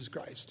of Jesus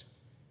Christ,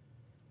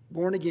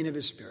 born again of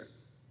his Spirit.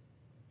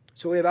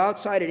 So we have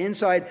outside and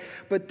inside,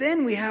 but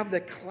then we have the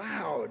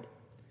cloud.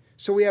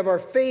 So we have our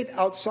faith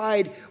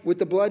outside with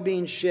the blood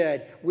being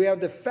shed. We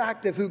have the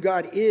fact of who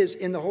God is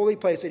in the holy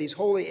place, that he's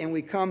holy, and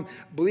we come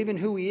believing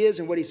who he is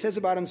and what he says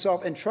about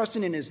himself and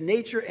trusting in his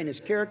nature and his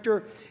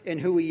character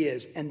and who he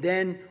is. And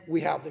then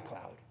we have the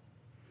cloud.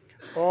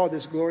 Oh,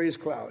 this glorious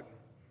cloud.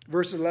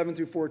 Verses 11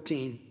 through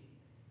 14.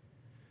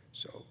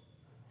 So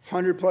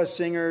 100 plus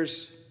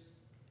singers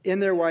in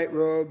their white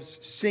robes,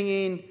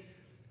 singing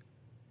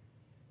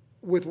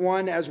with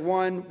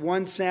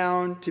one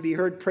sound to be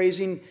heard,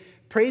 praising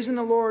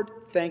the Lord,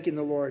 thanking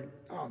the Lord.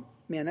 Oh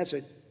man, that's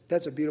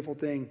a beautiful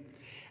thing.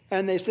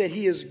 And they said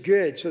he is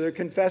good. So they're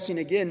confessing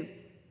again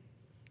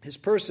his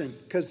person,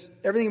 because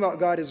everything about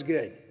God is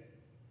good.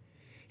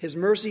 His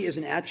mercy is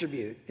an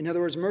attribute. In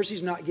other words, mercy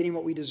is not getting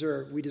what we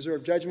deserve. We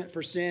deserve judgment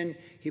for sin.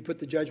 He put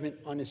the judgment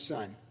on his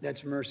son.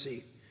 That's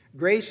mercy.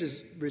 Grace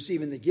is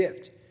receiving the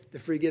gift, the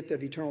free gift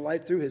of eternal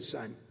life through his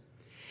son.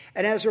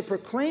 And as they're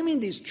proclaiming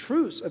these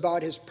truths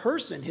about his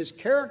person, his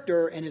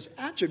character, and his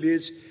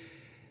attributes,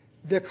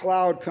 the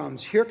cloud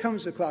comes. Here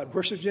comes the cloud.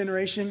 Worship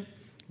generation,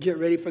 get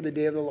ready for the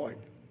day of the Lord.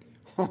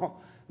 Oh,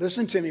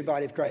 listen to me,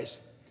 body of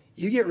Christ.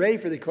 You get ready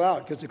for the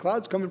cloud, because the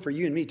cloud's coming for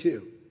you and me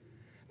too.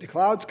 The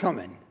cloud's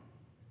coming.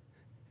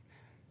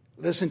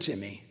 Listen to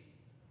me.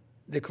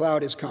 The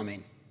cloud is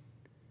coming.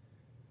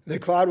 The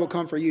cloud will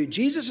come for you.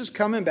 Jesus is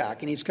coming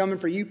back, and he's coming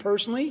for you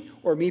personally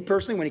or me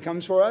personally when he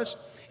comes for us.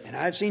 And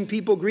I've seen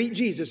people greet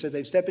Jesus as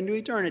they step into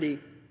eternity.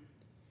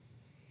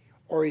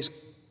 Or he's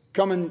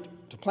coming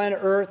to planet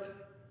Earth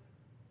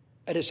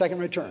at his second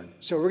return.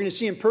 So we're going to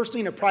see him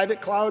personally in a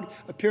private cloud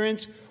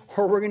appearance,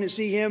 or we're going to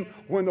see him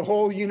when the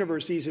whole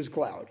universe sees his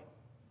cloud.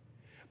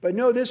 But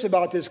know this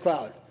about this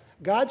cloud.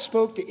 God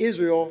spoke to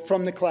Israel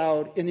from the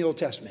cloud in the Old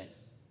Testament.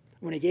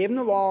 When he gave him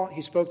the law,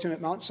 he spoke to him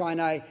at Mount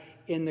Sinai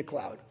in the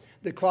cloud.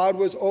 The cloud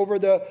was over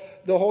the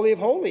Holy of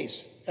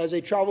Holies as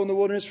they traveled in the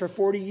wilderness for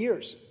 40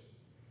 years.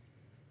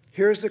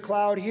 Here's the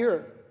cloud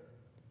here.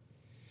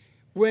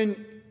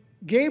 When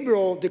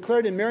Gabriel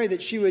declared to Mary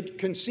that she would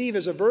conceive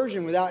as a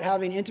virgin without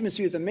having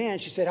intimacy with a man,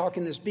 she said, "How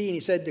can this be?" And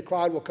he said, "The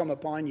cloud will come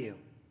upon you."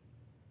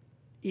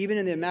 Even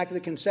in the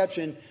Immaculate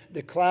Conception,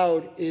 the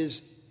cloud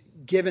is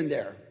given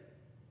there.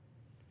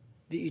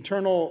 The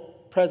eternal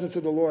presence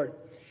of the Lord.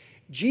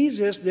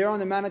 Jesus, there on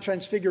the Mount of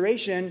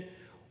Transfiguration,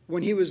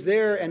 when he was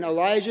there and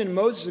Elijah and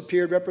Moses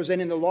appeared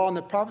representing the law and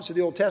the prophets of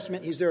the Old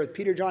Testament, he's there with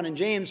Peter, John, and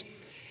James.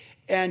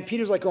 And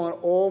Peter's like going,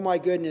 oh my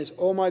goodness.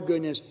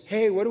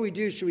 Hey, what do we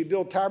do? Should we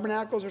build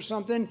tabernacles or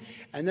something?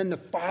 And then the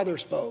Father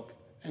spoke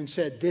and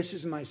said, "This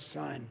is my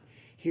Son.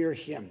 Hear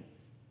him."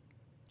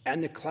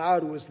 And the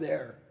cloud was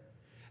there.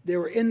 They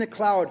were in the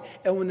cloud.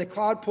 And when the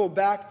cloud pulled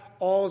back,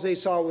 all they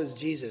saw was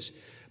Jesus.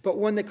 But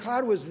when the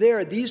cloud was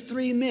there, these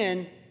three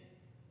men,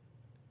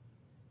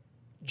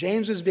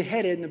 James was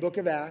beheaded in the book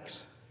of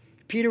Acts.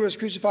 Peter was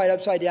crucified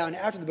upside down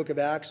after the book of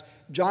Acts.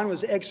 John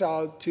was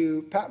exiled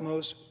to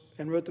Patmos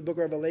and wrote the book of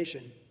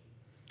Revelation.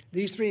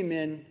 These three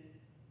men,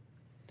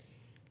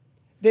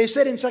 they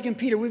said in 2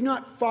 Peter, "We've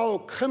not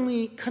followed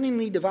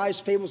cunningly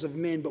devised fables of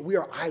men, but we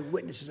are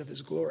eyewitnesses of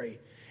his glory."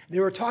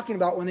 They were talking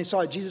about when they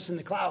saw Jesus in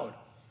the cloud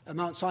at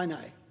Mount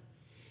Sinai.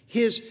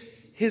 His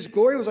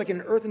glory was like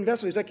an earthen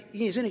vessel.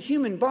 He's in a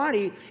human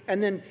body,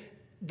 and then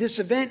this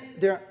event,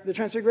 the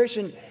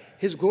Transfiguration,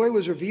 his glory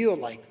was revealed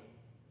like,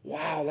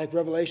 wow, like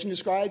Revelation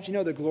describes,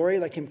 the glory,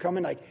 like him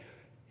coming,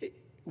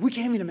 we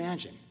can't even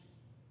imagine.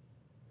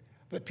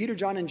 But Peter,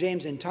 John, and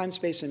James in time,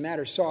 space, and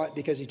matter saw it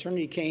because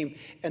eternity came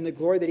and the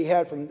glory that he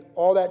had from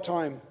all that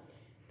time.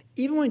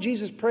 Even when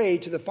Jesus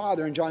prayed to the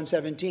Father in John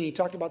 17, he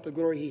talked about the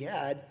glory he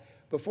had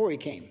before he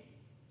came.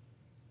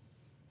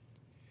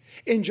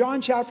 In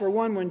John chapter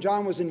 1, when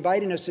John was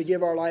inviting us to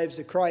give our lives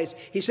to Christ,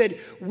 he said,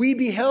 "We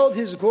beheld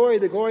his glory,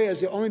 the glory as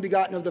the only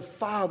begotten of the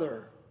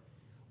Father."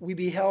 We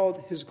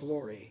beheld his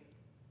glory.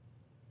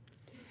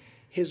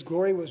 His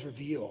glory was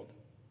revealed.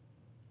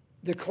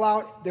 The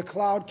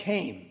cloud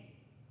came,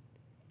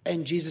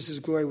 and Jesus'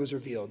 glory was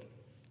revealed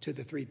to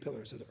the three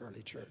pillars of the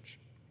early church,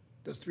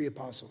 those three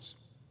apostles.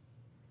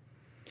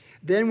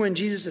 Then when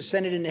Jesus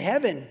ascended into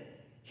heaven,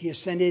 he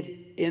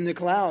ascended in the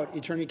cloud.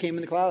 Eternity came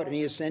in the cloud, and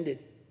he ascended.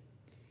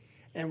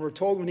 And we're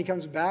told when he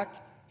comes back,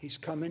 he's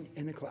coming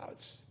in the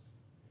clouds.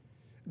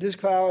 This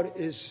cloud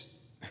is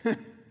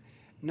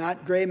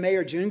not gray May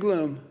or June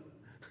gloom,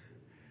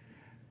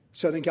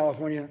 Southern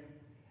California.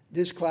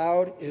 This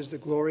cloud is the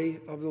glory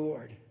of the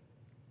Lord.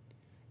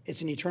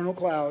 It's an eternal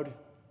cloud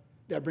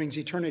that brings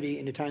eternity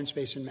into time,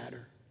 space, and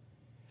matter.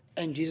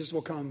 And Jesus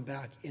will come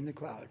back in the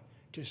cloud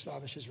to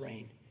establish his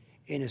reign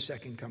in his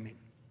second coming.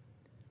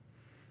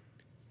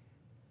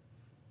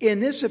 In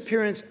this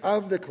appearance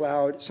of the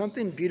cloud,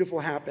 something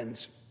beautiful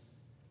happens.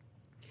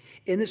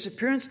 In this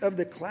appearance of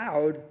the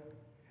cloud,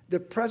 the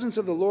presence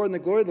of the Lord and the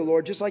glory of the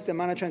Lord, just like the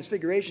Mount of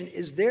Transfiguration,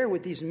 is there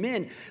with these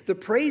men. The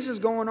praise is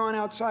going on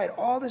outside.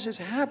 All this is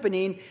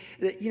happening.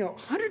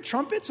 100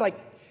 trumpets,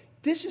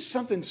 this is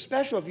something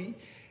special.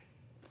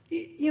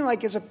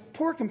 If it's a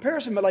poor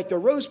comparison, but like the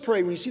Rose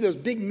Parade, when you see those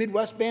big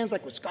Midwest bands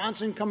like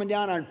Wisconsin coming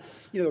down on,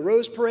 the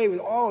Rose Parade with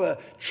all the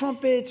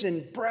trumpets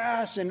and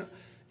brass, and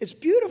it's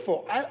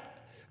beautiful.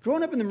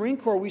 Growing up in the Marine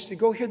Corps, we used to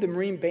go hear the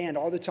Marine Band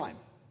all the time.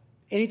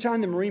 Anytime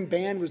the Marine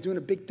Band was doing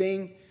a big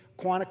thing,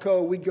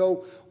 Quantico,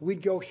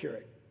 we'd go hear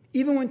it.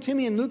 Even when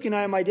Timmy and Luke and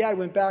I and my dad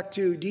went back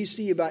to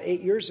D.C. about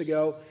 8 years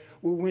ago,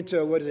 we went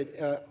to,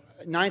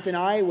 9th and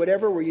I,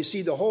 whatever, where you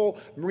see the whole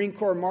Marine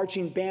Corps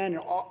marching band.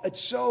 And it's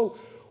so,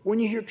 when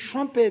you hear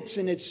trumpets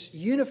and it's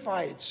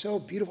unified, it's so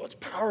beautiful. It's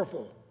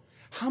powerful.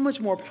 How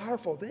much more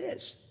powerful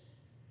this?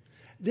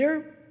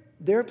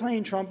 They're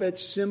playing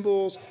trumpets,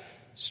 cymbals,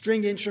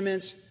 stringed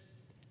instruments,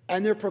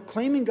 and they're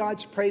proclaiming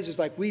God's praises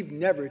like we've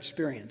never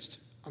experienced,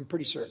 I'm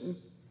pretty certain.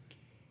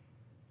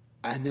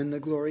 And then the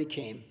glory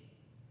came.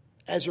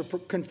 As they're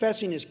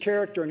confessing his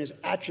character and his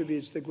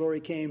attributes, the glory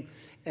came,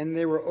 and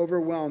they were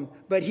overwhelmed.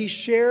 But he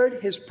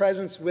shared his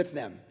presence with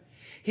them.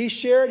 He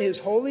shared his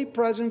holy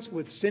presence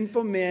with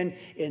sinful men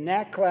in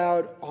that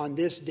cloud on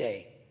this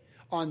day.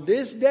 On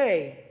this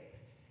day,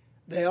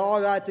 they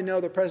all got to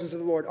know the presence of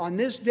the Lord. On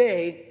this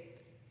day,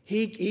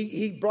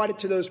 he brought it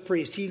to those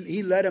priests.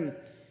 He led them.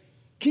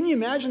 Can you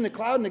imagine the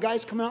cloud and the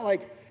guys come out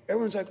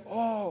everyone's like,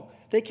 oh,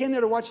 they came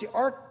there to watch the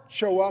ark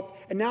show up,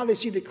 and now they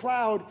see the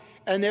cloud,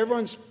 and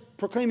everyone's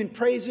proclaiming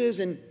praises,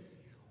 and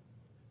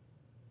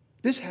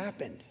this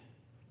happened.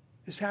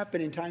 This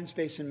happened in time,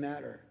 space, and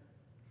matter.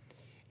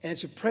 And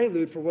it's a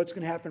prelude for what's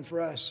going to happen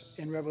for us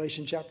in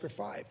Revelation chapter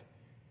 5.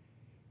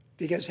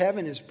 Because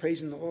heaven is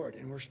praising the Lord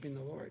and worshiping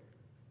the Lord.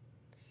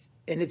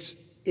 And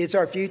it's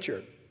our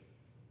future.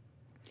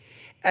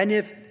 And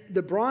if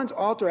the bronze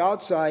altar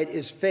outside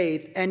is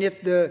faith, and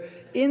if the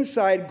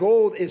inside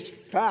gold is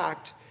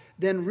fact,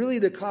 then really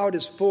the cloud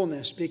is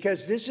fullness.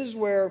 Because this is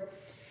where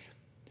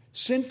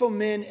sinful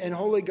men and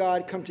holy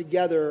God come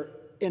together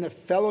in a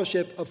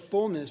fellowship of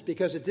fullness,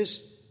 because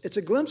it's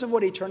a glimpse of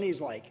what eternity is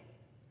like.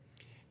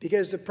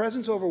 Because the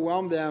presence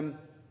overwhelmed them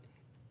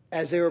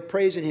as they were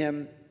praising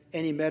him,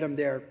 and he met them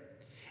there.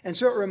 And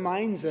so it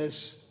reminds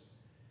us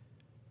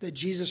that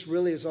Jesus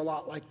really is a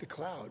lot like the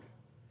cloud,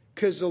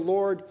 because the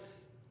Lord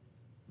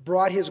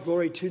brought his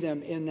glory to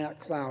them in that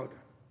cloud.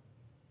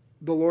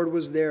 The Lord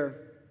was there.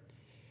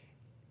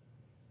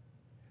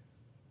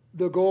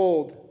 The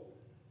gold,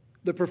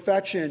 the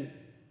perfection,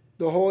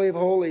 the Holy of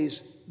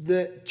Holies,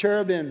 the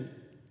cherubim,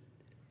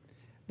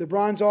 the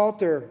bronze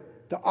altar,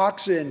 the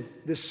oxen,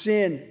 the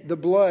sin, the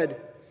blood,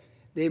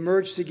 they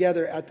merged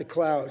together at the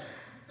cloud.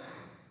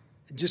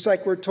 Just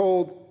like we're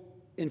told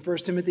in 1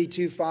 Timothy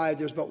 2:5,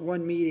 there's but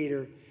one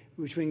mediator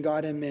between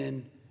God and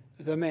men,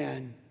 the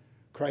man,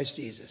 Christ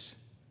Jesus.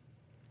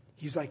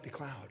 He's like the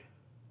cloud.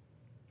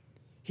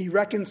 He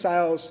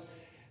reconciles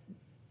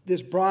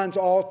this bronze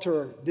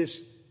altar,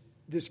 this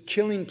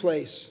killing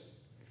place.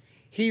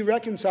 He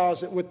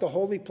reconciles it with the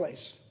holy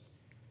place.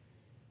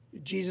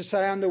 Jesus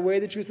said, I am the way,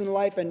 the truth, and the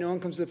life, and no one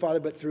comes to the Father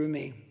but through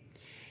me.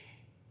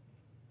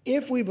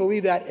 If we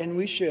believe that, and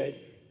we should,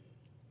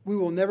 we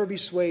will never be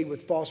swayed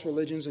with false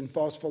religions and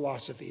false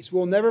philosophies.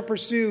 We'll never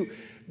pursue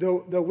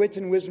the wit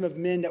and wisdom of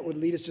men that would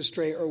lead us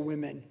astray, or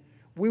women.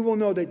 We will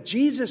know that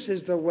Jesus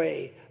is the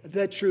way,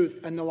 the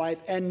truth, and the life,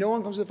 and no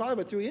one comes to the Father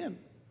but through him.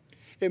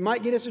 It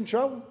might get us in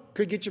trouble.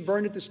 Could get you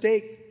burned at the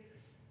stake,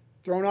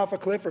 thrown off a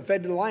cliff, or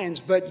fed to the lions.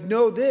 But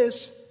know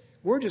this,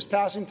 we're just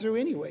passing through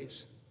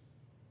anyways.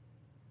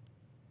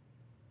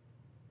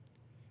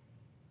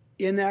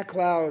 In that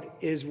cloud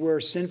is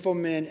where sinful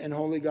men and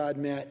holy God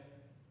met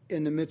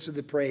in the midst of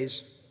the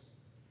praise.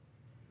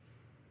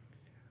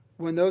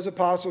 When those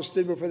apostles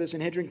stood before the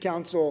Sanhedrin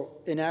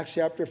council in Acts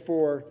chapter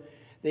 4,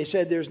 they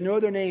said, there's no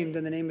other name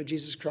than the name of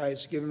Jesus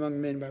Christ given among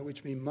men by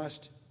which we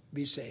must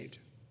be saved.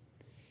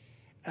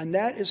 And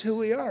that is who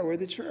we are. We're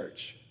the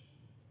church.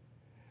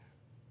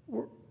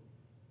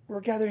 We're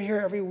gathered here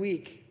every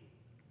week.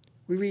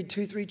 We read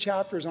 2-3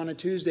 chapters on a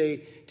Tuesday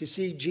to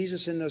see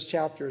Jesus in those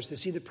chapters, to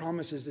see the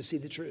promises, to see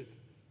the truth.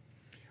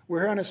 We're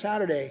here on a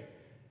Saturday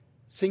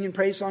singing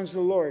praise songs to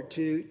the Lord,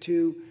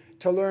 to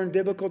learn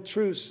biblical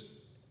truths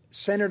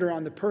centered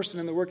around the person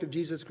and the work of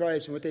Jesus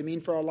Christ and what they mean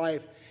for our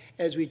life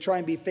as we try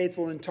and be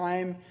faithful in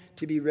time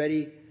to be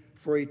ready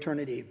for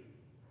eternity.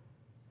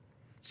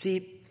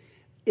 See,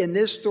 in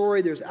this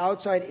story, there's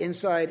outside,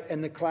 inside,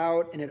 and the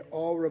cloud, and it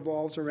all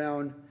revolves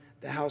around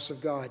the house of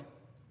God.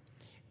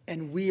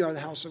 And we are the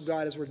house of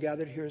God as we're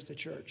gathered here as the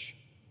church.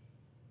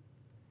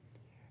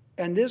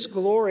 And this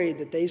glory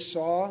that they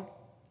saw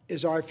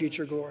is our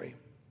future glory.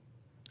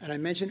 And I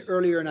mentioned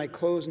earlier, and I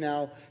close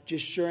now,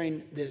 just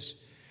sharing this.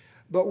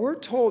 But we're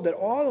told that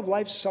all of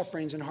life's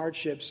sufferings and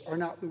hardships are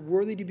not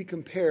worthy to be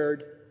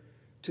compared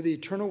to the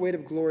eternal weight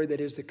of glory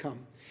that is to come.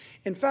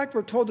 In fact,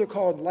 we're told they're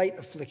called light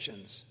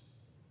afflictions.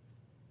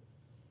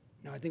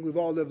 Now, I think we've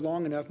all lived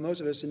long enough,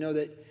 most of us, to know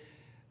that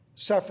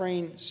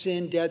suffering,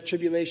 sin, death,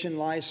 tribulation,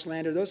 lies,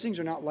 slander, those things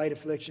are not light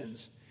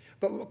afflictions.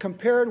 But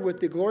compared with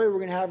the glory we're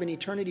going to have in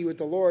eternity with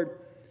the Lord,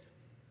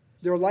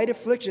 they're light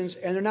afflictions,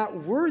 and they're not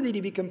worthy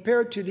to be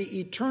compared to the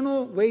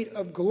eternal weight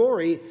of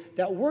glory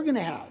that we're going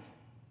to have.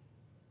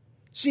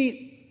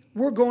 See,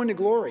 we're going to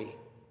glory.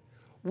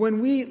 When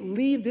we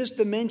leave this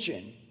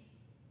dimension,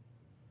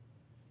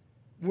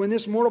 when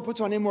this mortal puts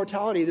on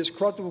immortality, this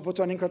corruptible puts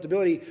on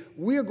incorruptibility,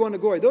 we are going to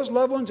glory. Those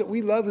loved ones that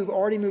we love who've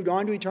already moved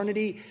on to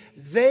eternity,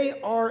 they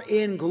are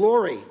in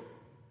glory.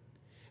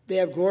 They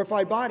have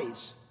glorified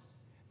bodies.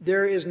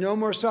 There is no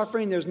more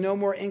suffering. There's no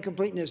more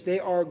incompleteness.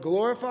 They are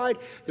glorified.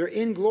 They're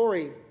in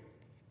glory.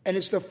 And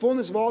it's the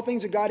fullness of all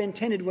things that God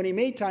intended when he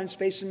made time,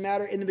 space, and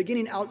matter in the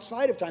beginning,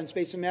 outside of time,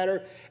 space, and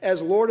matter,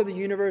 as Lord of the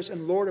universe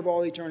and Lord of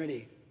all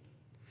eternity.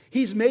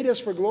 He's made us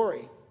for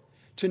glory,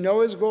 to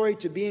know his glory,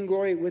 to be in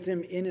glory with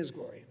him in his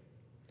glory.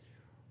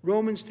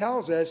 Romans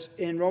tells us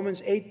in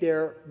Romans 8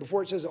 there,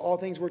 before it says that all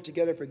things work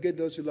together for good,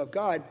 those who love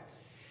God,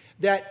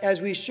 that as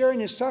we share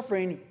in his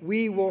suffering,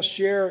 we will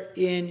share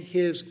in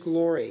his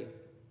glory.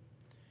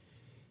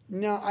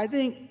 Now, I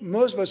think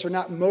most of us are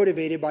not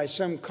motivated by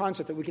some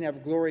concept that we can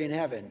have glory in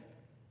heaven.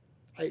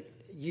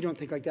 You don't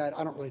think like that.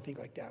 I don't really think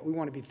like that. We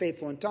want to be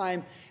faithful in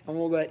time, and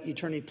we'll let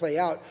eternity play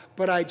out.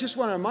 But I just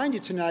want to remind you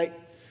tonight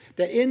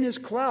that in this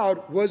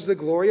cloud was the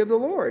glory of the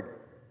Lord.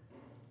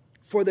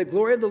 For the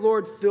glory of the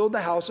Lord filled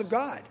the house of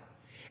God.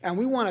 And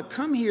we want to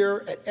come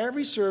here at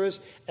every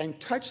service and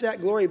touch that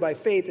glory by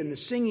faith in the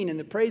singing and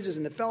the praises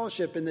and the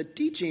fellowship and the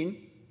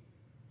teaching.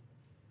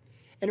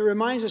 And it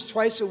reminds us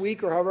twice a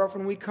week or however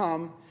often we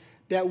come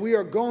that we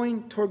are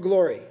going toward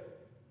glory.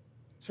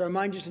 So I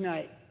remind you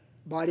tonight,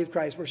 body of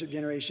Christ, worship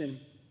generation,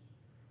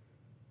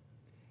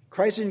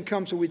 Christ didn't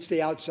come so we'd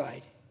stay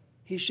outside.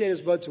 He shed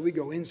his blood so we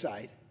go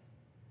inside.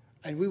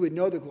 And we would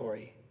know the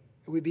glory.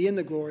 And we'd be in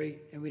the glory,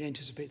 and we'd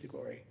anticipate the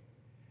glory.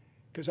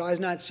 Because eyes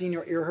not seen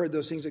or ear heard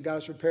those things that God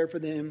has prepared for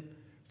them,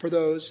 for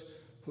those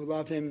who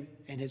love him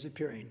and his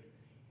appearing.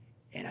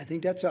 And I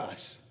think that's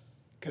us.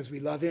 Because we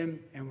love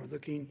him and we're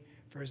looking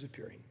for his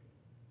appearing.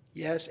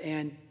 Yes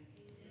and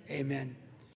amen.